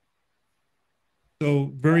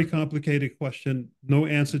 So very complicated question. No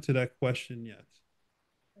answer to that question yet.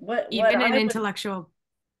 Even in intellectual.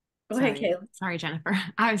 Go ahead, Kayla. Sorry, Jennifer.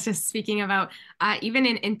 I was just speaking about even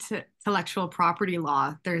in intellectual property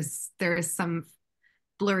law, there's some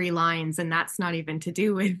blurry lines, and that's not even to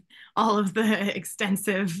do with all of the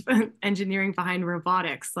extensive engineering behind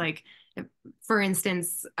robotics. Like, for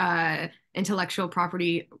instance, intellectual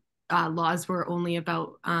property laws were only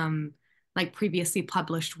about like previously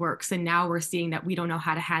published works, and now we're seeing that we don't know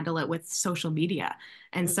how to handle it with social media,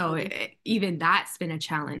 and so even that's been a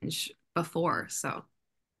challenge before. So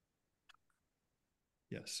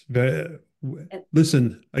yes,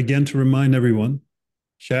 listen again to remind everyone,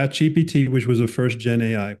 ChatGPT, which was the first Gen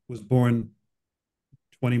AI, was born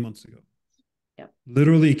 20 months ago. Yep.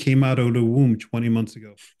 Literally came out of the womb 20 months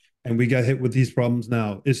ago. And we got hit with these problems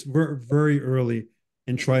now. It's very early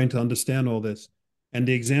in trying to understand all this. And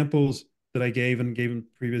the examples that I gave in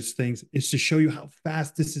previous things is to show you how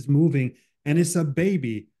fast this is moving. And it's a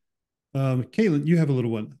baby. Caitlin, you have a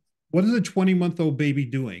little one. what is a 20-month-old baby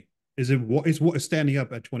doing? It's standing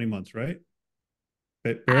up at 20 months, right?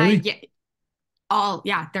 Barely?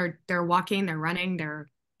 Yeah. They're walking, they're running, they're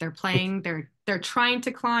playing, they're trying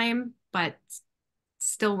to climb, but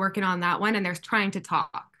still working on that one, and they're trying to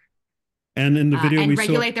talk. And in the video and we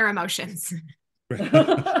regulate saw their emotions.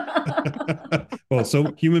 well,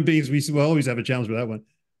 so human beings, we will always have a challenge with that one.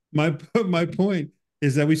 My point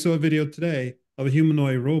is that we saw a video today of a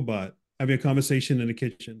humanoid robot having a conversation in the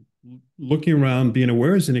kitchen, looking around, being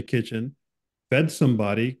aware it's in the kitchen, fed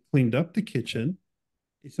somebody, cleaned up the kitchen.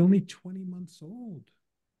 It's only 20 months old.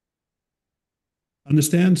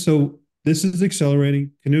 Understand? So this is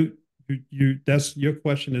accelerating. Can that's your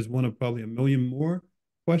question is one of probably a million more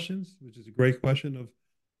questions, which is a great question of,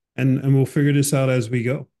 and we'll figure this out as we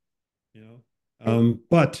go, you know.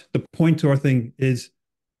 But the point to our thing is,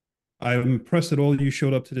 I'm impressed that all of you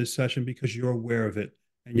showed up to this session because you're aware of it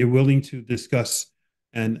and you're willing to discuss,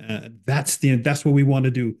 and that's what we want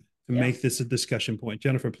to do to make this a discussion point.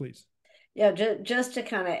 Jennifer, please. Yeah, just to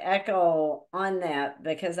kind of echo on that,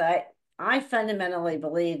 because I fundamentally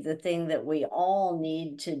believe the thing that we all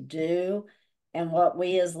need to do and what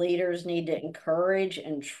we as leaders need to encourage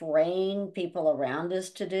and train people around us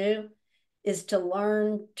to do is to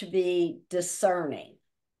learn to be discerning.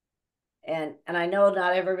 And I know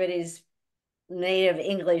not everybody's native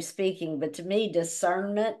English speaking, but to me,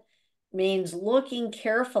 discernment means looking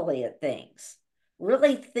carefully at things,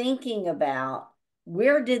 really thinking about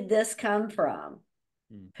where did this come from?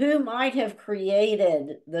 Who might have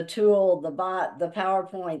created the tool, the bot, the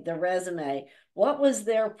PowerPoint, the resume? What was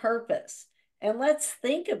their purpose? And let's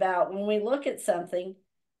think about when we look at something,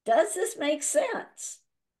 does this make sense?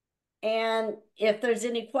 And if there's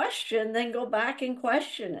any question, then go back and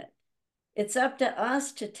question it. It's up to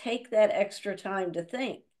us to take that extra time to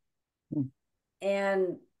think.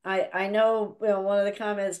 And I know, one of the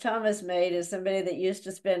comments Thomas made is somebody that used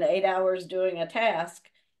to spend 8 hours doing a task,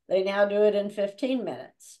 they now do it in 15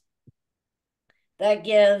 minutes. That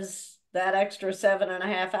gives that extra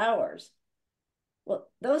 7.5 hours. Well,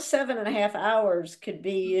 those 7.5 hours could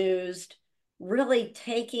be used really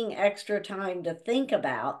taking extra time to think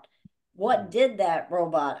about what did that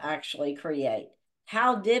robot actually create?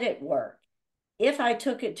 How did it work? If I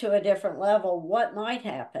took it to a different level, what might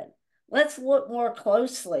happen? Let's look more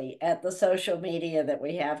closely at the social media that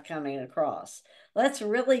we have coming across. Let's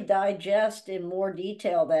really digest in more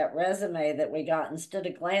detail that resume that we got instead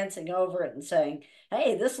of glancing over it and saying,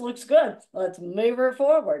 hey, this looks good. Let's move her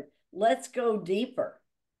forward. Let's go deeper.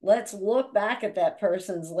 Let's look back at that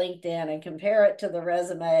person's LinkedIn and compare it to the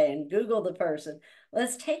resume and Google the person.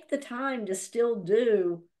 Let's take the time to still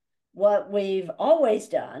do what we've always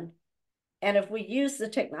done. And if we use the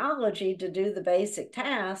technology to do the basic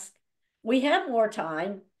task, we have more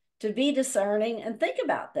time to be discerning and think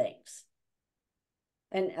about things.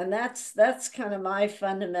 And that's kind of my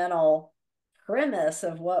fundamental premise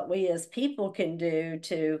of what we as people can do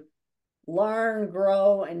to learn,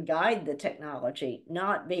 grow, and guide the technology,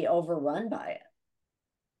 not be overrun by it.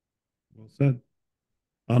 Well said.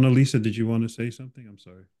 Annalisa, did you want to say something? I'm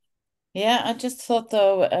sorry. Yeah, I just thought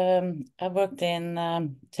though, I worked in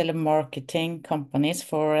telemarketing companies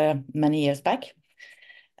for many years back.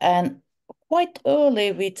 And quite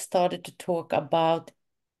early, we started to talk about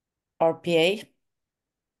RPA.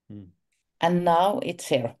 And now it's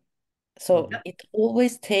here. So it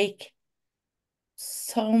always take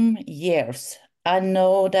some years. I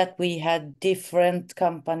know that we had different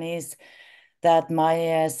companies that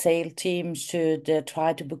my sales team should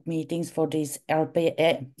try to book meetings for this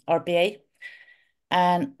RPA.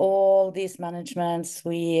 And all these managements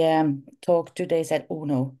we talked to, they said, oh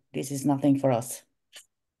no, this is nothing for us.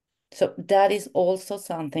 So that is also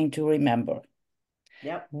something to remember.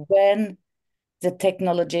 Yep. When the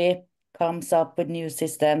technology comes up with new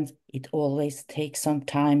systems, it always takes some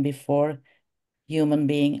time before human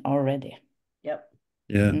beings are ready. Yep.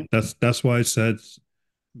 Yeah, that's why I said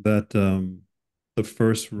that the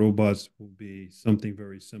first robots will be something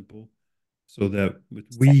very simple, so that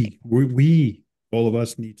we all of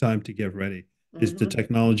us need time to get ready. Is the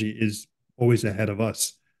technology is always ahead of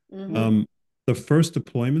us. The first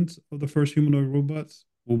deployments of the first humanoid robots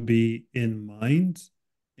will be in mines,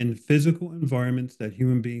 in physical environments that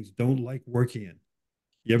human beings don't like working in.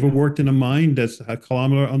 You ever worked in a mine that's a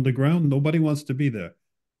kilometer underground? Nobody wants to be there.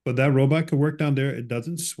 But that robot could work down there. It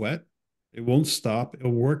doesn't sweat. It won't stop.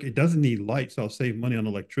 It'll work. It doesn't need light, so I'll save money on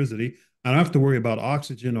electricity. I don't have to worry about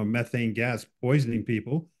oxygen or methane gas poisoning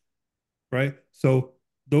people, right? So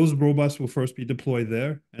those robots will first be deployed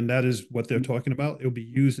there, and that is what they're talking about. It'll be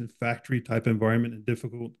used in factory type environment and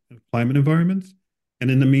difficult climate environments. And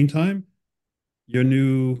in the meantime, your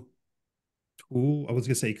new cool. I was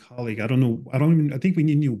gonna say colleague. I don't know. I think we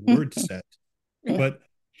need a new word set. But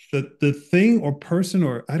the thing or person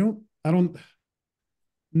or I don't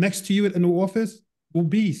next to you in the office will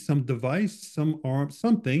be some device, some arm,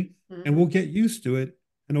 something, and we'll get used to it.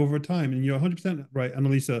 And over time, and you're 100% right,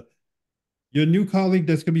 Annalisa, your new colleague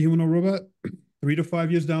that's going to be human or robot 3 to 5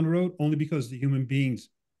 years down the road, only because the human beings,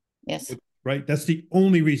 Yes. right? That's the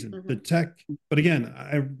only reason. The tech, but again,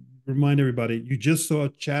 I remind everybody, you just saw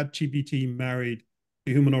ChatGPT married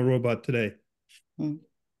a human or robot today.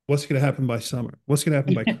 What's going to happen by summer? What's going to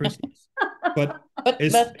happen by Christmas? But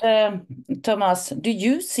Thomas, do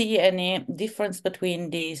you see any difference between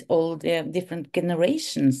these all the different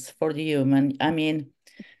generations for the human? I mean,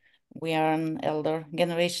 we are an elder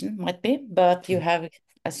generation, might be, but you have,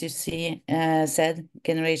 as you see, said,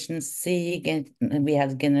 Generation C, we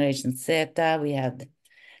had Generation Z, we had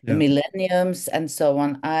the millenniums, and so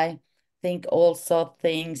on. I think also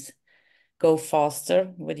things go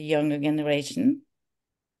faster with the younger generation.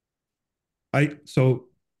 So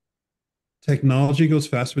technology goes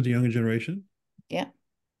fast with the younger generation. Yeah.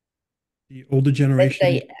 The older generation,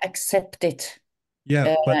 they accept it.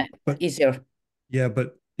 Yeah, but easier. Yeah,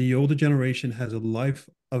 but the older generation has a life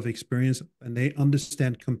of experience and they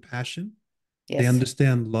understand compassion. They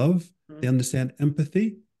understand love. They understand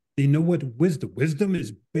empathy. They know what wisdom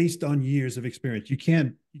is based on years of experience. You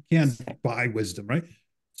can't buy wisdom, right?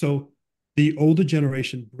 So the older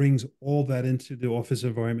generation brings all that into the office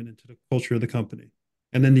environment, into the culture of the company.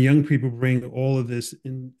 And then the young people bring all of this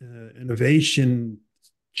innovation,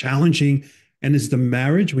 challenging, and it's the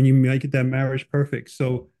marriage when you make that marriage perfect.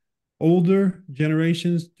 So older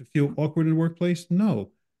generations to feel awkward in the workplace?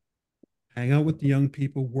 No. Hang out with the young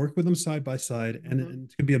people, work with them side by side, and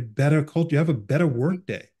it's going to be a better culture. You have a better work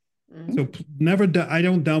day. So never, I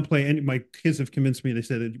don't downplay any. My kids have convinced me. They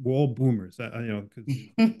said we're all boomers. Because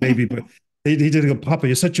maybe, but they did go, Papa,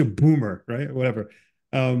 you're such a boomer, right? Whatever.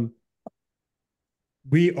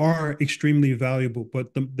 We are extremely valuable,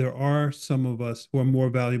 but there are some of us who are more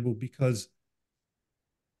valuable because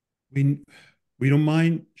we don't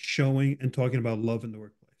mind showing and talking about love in the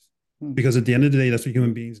workplace. Because at the end of the day, that's what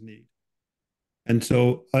human beings need. And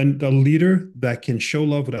so a leader that can show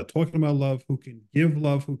love without talking about love, who can give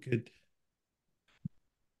love, who could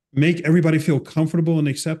make everybody feel comfortable and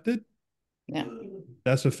accepted,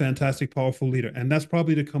 that's a fantastic, powerful leader. And that's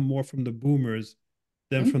probably to come more from the boomers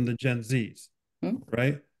than from the Gen Zs,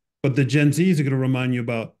 right? But the Gen Zs are going to remind you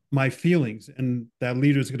about my feelings, and that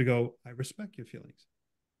leader is going to go, I respect your feelings.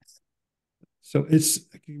 So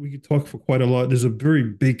we could talk for quite a lot. There's a very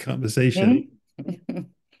big conversation.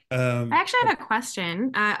 I actually had a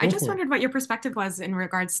question. I just wondered what your perspective was in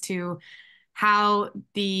regards to how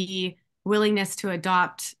the willingness to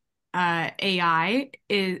adopt AI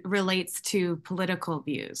relates to political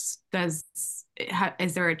views. Is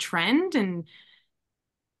there a trend? And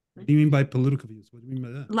what do you mean by political views? What do you mean by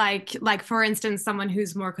that? Like for instance, someone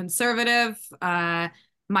who's more conservative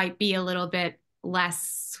might be a little bit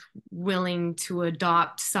less willing to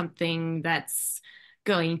adopt something that's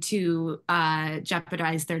going to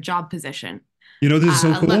jeopardize their job position. This is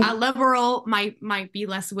so cool. A liberal might be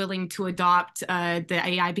less willing to adopt the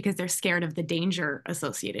AI because they're scared of the danger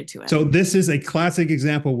associated to it. So this is a classic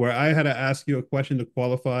example where I had to ask you a question to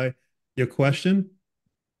qualify your question.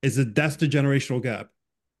 That's the generational gap.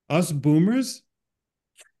 Us boomers,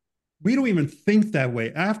 we don't even think that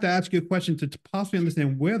way. I have to ask you a question to possibly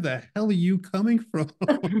understand where the hell are you coming from?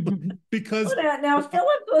 Because now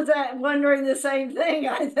Philip was wondering the same thing,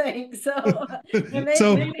 I think. So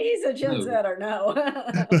maybe he's a Gen Zer. No.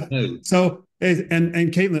 So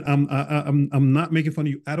and Caitlin, I'm not making fun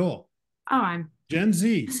of you at all. Oh, I'm Gen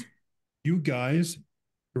Zs. You guys,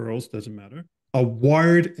 girls, doesn't matter, are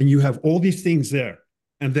wired, and you have all these things there,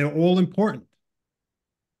 and they're all important.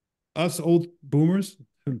 Us old boomers.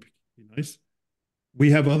 Nice.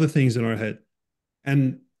 We have other things in our head.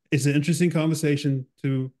 And it's an interesting conversation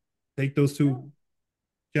to take those two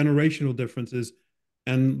generational differences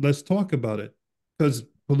and let's talk about it. Because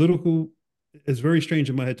political is very strange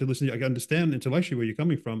in my head to listen to. I understand intellectually where you're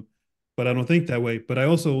coming from, but I don't think that way. But I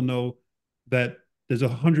also know that there's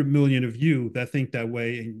 100 million of you that think that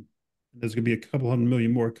way, and there's going to be a couple 100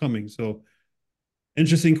 million more coming. So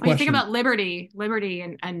interesting question. When you think about liberty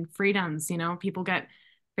and freedoms, people get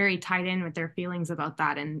very tied in with their feelings about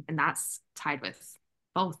that, and that's tied with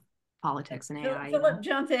both politics and AI. Philip,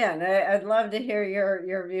 jump in. I'd love to hear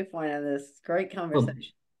your viewpoint on this. Great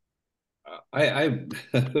conversation. I'm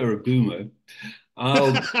a boomer.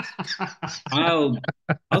 I'll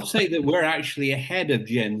say that we're actually ahead of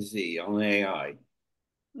Gen Z on AI.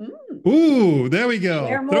 Ooh, there we go.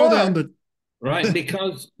 Throw down the right?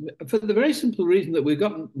 Because for the very simple reason that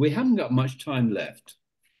we haven't got much time left.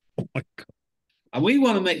 Oh my God. And we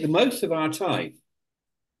want to make the most of our time.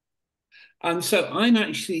 And so I'm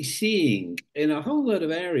actually seeing in a whole lot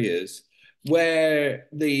of areas where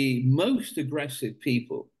the most aggressive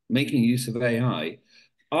people making use of AI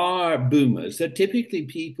are boomers. They're typically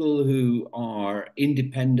people who are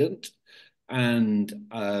independent and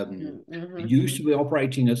used to be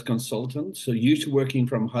operating as consultants, so used to working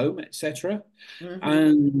from home, etc.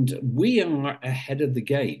 And we are ahead of the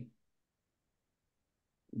game.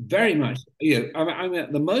 Very much. I'm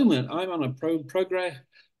at the moment, I'm on a progress.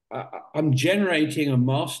 I'm generating a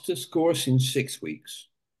master's course in 6 weeks.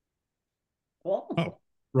 Oh.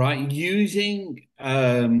 Right, using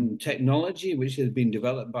technology which has been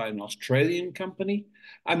developed by an Australian company.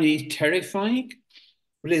 I mean, it's terrifying,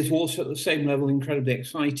 but it's also at the same level incredibly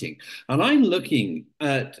exciting. And I'm looking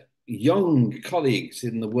at young colleagues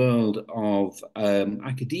in the world of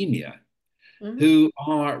academia who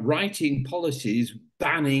are writing policies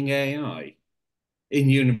banning AI in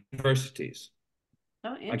universities.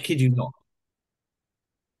 Oh, I kid you not.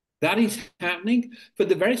 That is happening for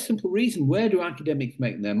the very simple reason, where do academics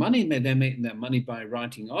make their money? They're making their money by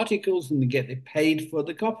writing articles and they get paid for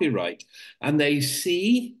the copyright. And they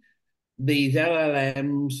see these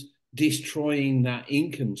LLMs destroying that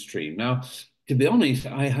income stream. Now, to be honest,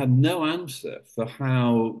 I have no answer for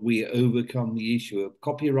how we overcome the issue of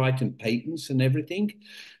copyright and patents and everything,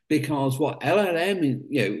 because what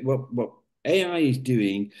LLM, what AI is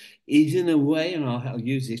doing is, in a way, and I'll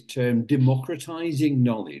use this term, democratizing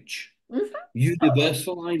knowledge,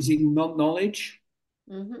 universalizing knowledge,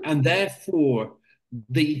 and therefore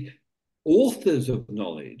the authors of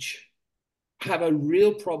knowledge have a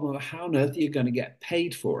real problem of how on earth you're going to get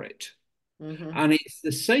paid for it. And it's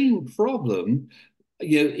the same problem,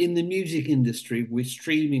 in the music industry with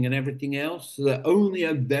streaming and everything else, so that only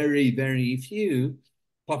a very, very few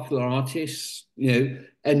popular artists,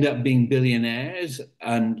 end up being billionaires,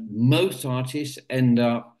 and most artists end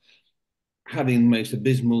up having the most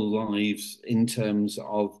abysmal lives in terms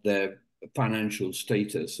of their financial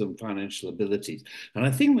status and financial abilities. And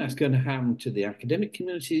I think that's going to happen to the academic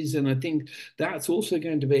communities. And I think that's also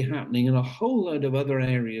going to be happening in a whole load of other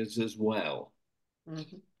areas as well. And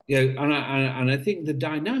I think the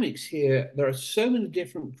dynamics here, there are so many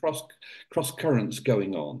different cross currents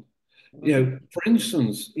going on. For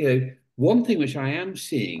instance, one thing which I am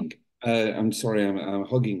seeing, I'm sorry, I'm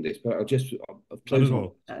hugging this, but I'll close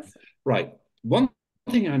on. Right. One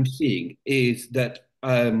thing I'm seeing is that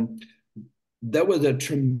there was a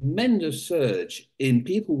tremendous surge in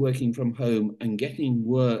people working from home and getting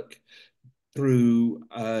work through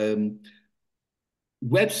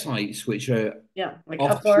websites which are like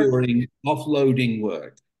offloading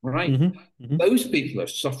work, right? Those people are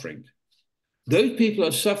suffering. Those people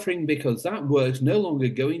are suffering because that work's no longer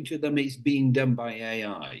going to them, it's being done by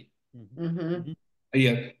AI. And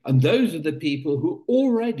those are the people who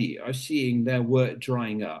already are seeing their work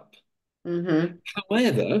drying up.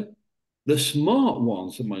 However, the smart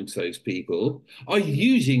ones amongst those people are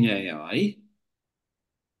using AI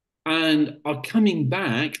and are coming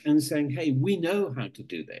back and saying, hey, we know how to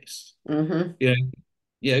do this.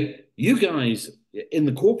 You guys in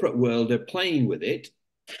the corporate world are playing with it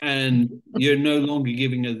and you're no longer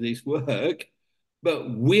giving us this work,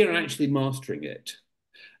 but we're actually mastering it.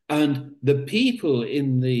 And the people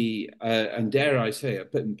in the, and dare I say,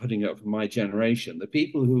 putting up for my generation, the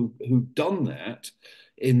people who've done that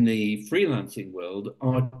in the freelancing world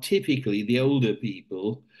are typically the older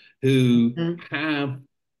people who have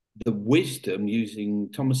the wisdom, using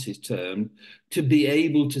Thomas's term, to be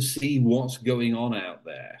able to see what's going on out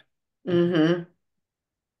there.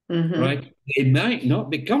 Right? They might not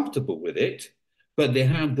be comfortable with it, but they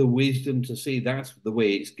have the wisdom to see that's the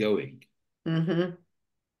way it's going.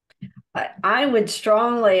 I would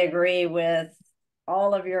strongly agree with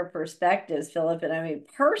all of your perspectives, Philip. And I mean,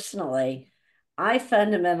 personally, I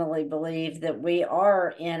fundamentally believe that we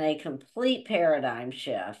are in a complete paradigm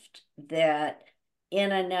shift, that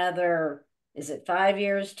in another, is it 5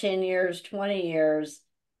 years, 10 years, 20 years,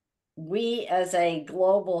 we as a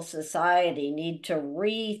global society need to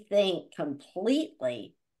rethink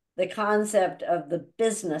completely the concept of the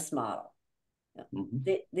business model.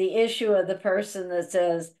 The issue of the person that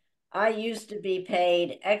says, I used to be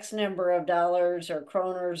paid X number of dollars or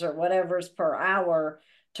kroners or whatever's per hour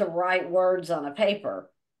to write words on a paper.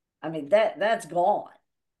 I mean, that's gone.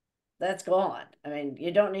 That's gone. I mean,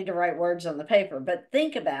 you don't need to write words on the paper, but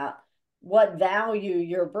think about what value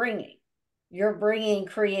you're bringing. You're bringing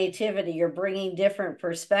creativity. You're bringing different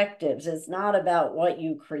perspectives. It's not about what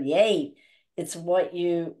you create. It's what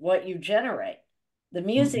you generate. The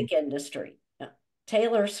music industry,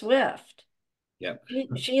 Taylor Swift. Yeah.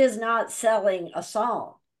 She is not selling a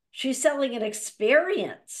song. She's selling an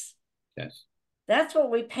experience. Yes. That's what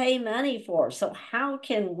we pay money for. So how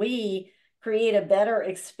can we create a better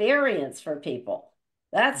experience for people?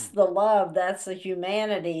 That's the love, that's the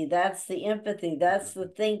humanity, that's the empathy, that's the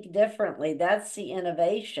think differently, that's the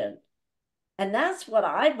innovation. And that's what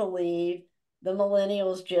I believe the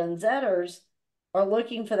millennials, Gen Zers are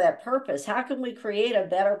looking for, that purpose. How can we create a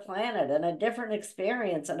better planet and a different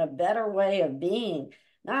experience and a better way of being?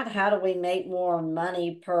 Not how do we make more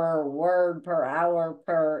money per word, per hour,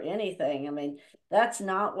 per anything. I mean, that's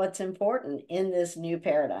not what's important in this new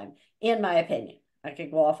paradigm, in my opinion. I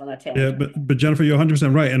could go off on a Yeah, tangent. but Jennifer, you're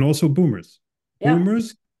 100% right. And also boomers. Yeah.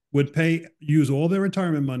 Boomers would use all their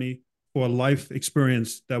retirement money for a life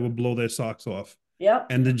experience that would blow their socks off. Yep.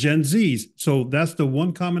 And the Gen Zs. So that's the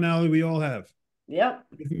one commonality we all have. Yep.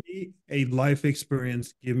 Give me a life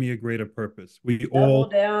experience. Give me a greater purpose. We Double all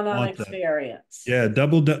down on want that. experience. Yeah,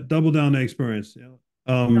 double down the experience. Yeah.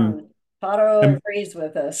 Pato agrees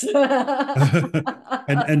with us.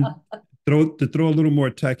 and throw a little more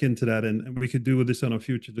tech into that, and we could do this on a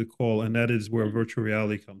future to call, and that is where virtual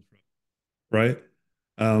reality comes from, right?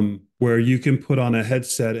 Where you can put on a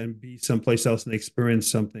headset and be someplace else and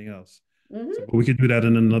experience something else. So, but we could do that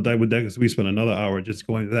in another, because we spent another hour just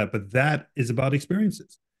going to that. But that is about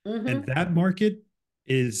experiences, and that market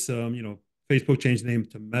is, Facebook changed the name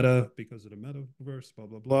to Meta because of the metaverse, blah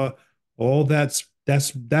blah blah. All that's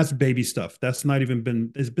baby stuff. That's not even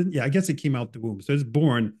been. It's been, yeah, I guess it came out the womb, so it's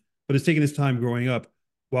born, but it's taking its time growing up.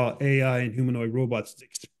 While AI and humanoid robots is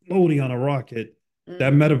exploding on a rocket,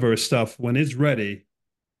 that metaverse stuff, when it's ready,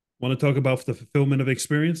 want to talk about the fulfillment of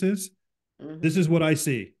experiences? This is what I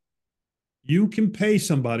see. You can pay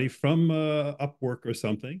somebody from Upwork or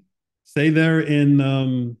something. Say they're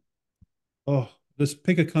in, let's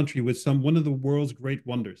pick a country with one of the world's great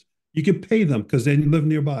wonders. You can pay them because they live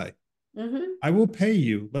nearby. I will pay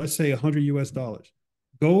you, let's say, $100.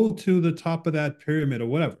 Go to the top of that pyramid or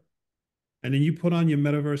whatever, and then you put on your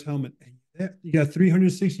metaverse helmet. And you got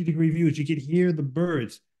 360-degree views. You could hear the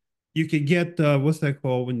birds. You could get what's that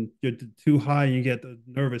called when you're too high and you get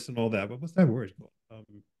nervous and all that. But what's that word called?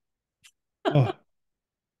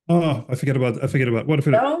 I forget about what if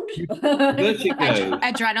it vertigo.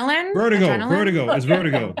 Adrenaline. Vertigo. It's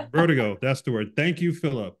vertigo. That's the word. Thank you,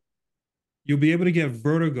 Philip. You'll be able to get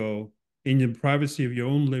vertigo in the privacy of your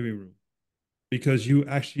own living room because you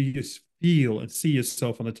actually just feel and see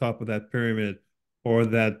yourself on the top of that pyramid or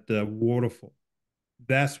that waterfall.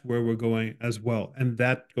 That's where we're going as well. And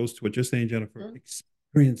that goes to what you're saying, Jennifer,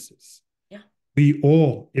 experiences. Yeah. We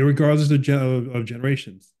all, regardless of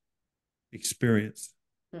generations, experience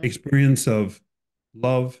of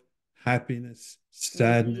love, happiness,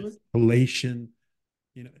 sadness, elation.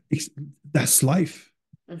 That's life.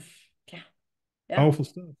 Yeah. Powerful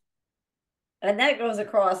stuff. And that goes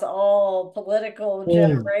across all political,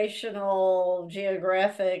 generational,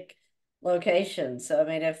 geographic locations. So, I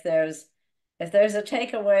mean, if there's a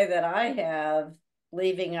takeaway that I have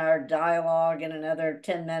leaving our dialogue in another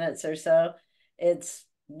 10 minutes or so, it's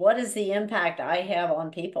what is the impact I have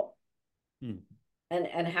on people?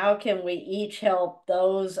 And how can we each help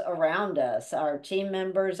those around us, our team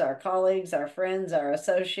members, our colleagues, our friends, our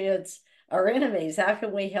associates, our enemies? How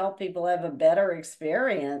can we help people have a better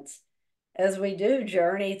experience as we do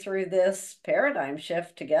journey through this paradigm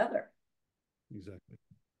shift together? Exactly.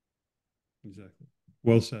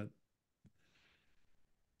 Well said.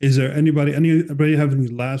 Is there anybody have any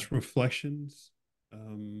last reflections?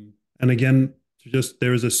 And again,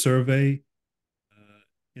 there is a survey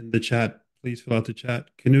in the chat. Please fill out the chat.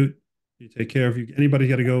 Canute, you take care of you. Anybody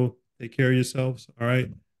got to go? Take care of yourselves. All right.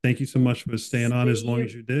 Thank you so much for staying on as long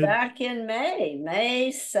as you did. Back in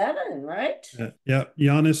May 7, right? Yeah.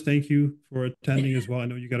 Giannis, thank you for attending as well. I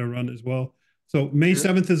know you got to run as well. So May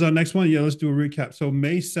 7th is our next one. Yeah, let's do a recap. So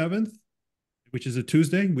May 7th, which is a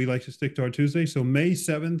Tuesday. We like to stick to our Tuesday. So May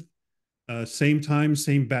 7th, same time,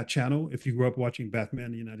 same Bat channel. If you grew up watching Batman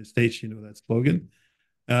in the United States, you know that slogan.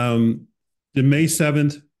 The May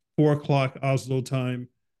 7th, 4 o'clock Oslo time,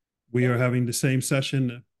 we are having the same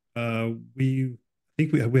session. We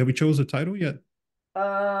chose a title yet?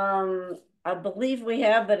 I believe we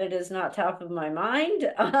have, but it is not top of my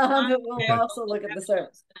mind. But we'll also look at the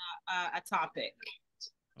service. A topic.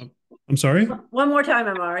 I'm sorry? One more time,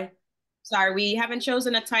 Amari. Sorry, we haven't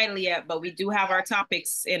chosen a title yet, but we do have our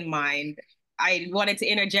topics in mind. I wanted to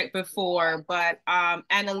interject before, but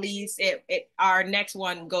Annalise, our next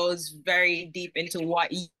one goes very deep into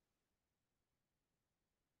what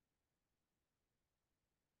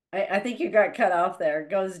I think you got cut off there. It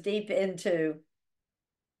goes deep into.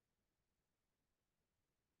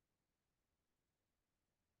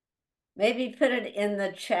 Maybe put it in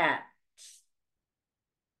the chat.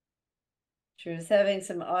 She was having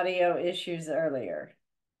some audio issues earlier.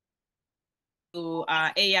 To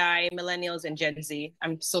AI, millennials, and Gen Z.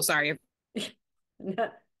 I'm so sorry.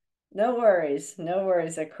 No worries. No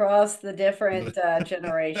worries. Across the different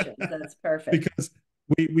generations. That's perfect. Because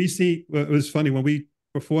we see, well, it was funny when we,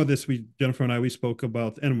 before this, Jennifer and I, we spoke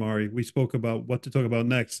about, and Mari, we spoke about what to talk about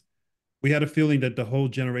next. We had a feeling that the whole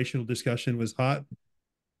generational discussion was hot.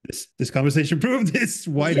 This conversation proved it's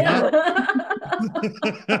white hot.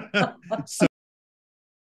 So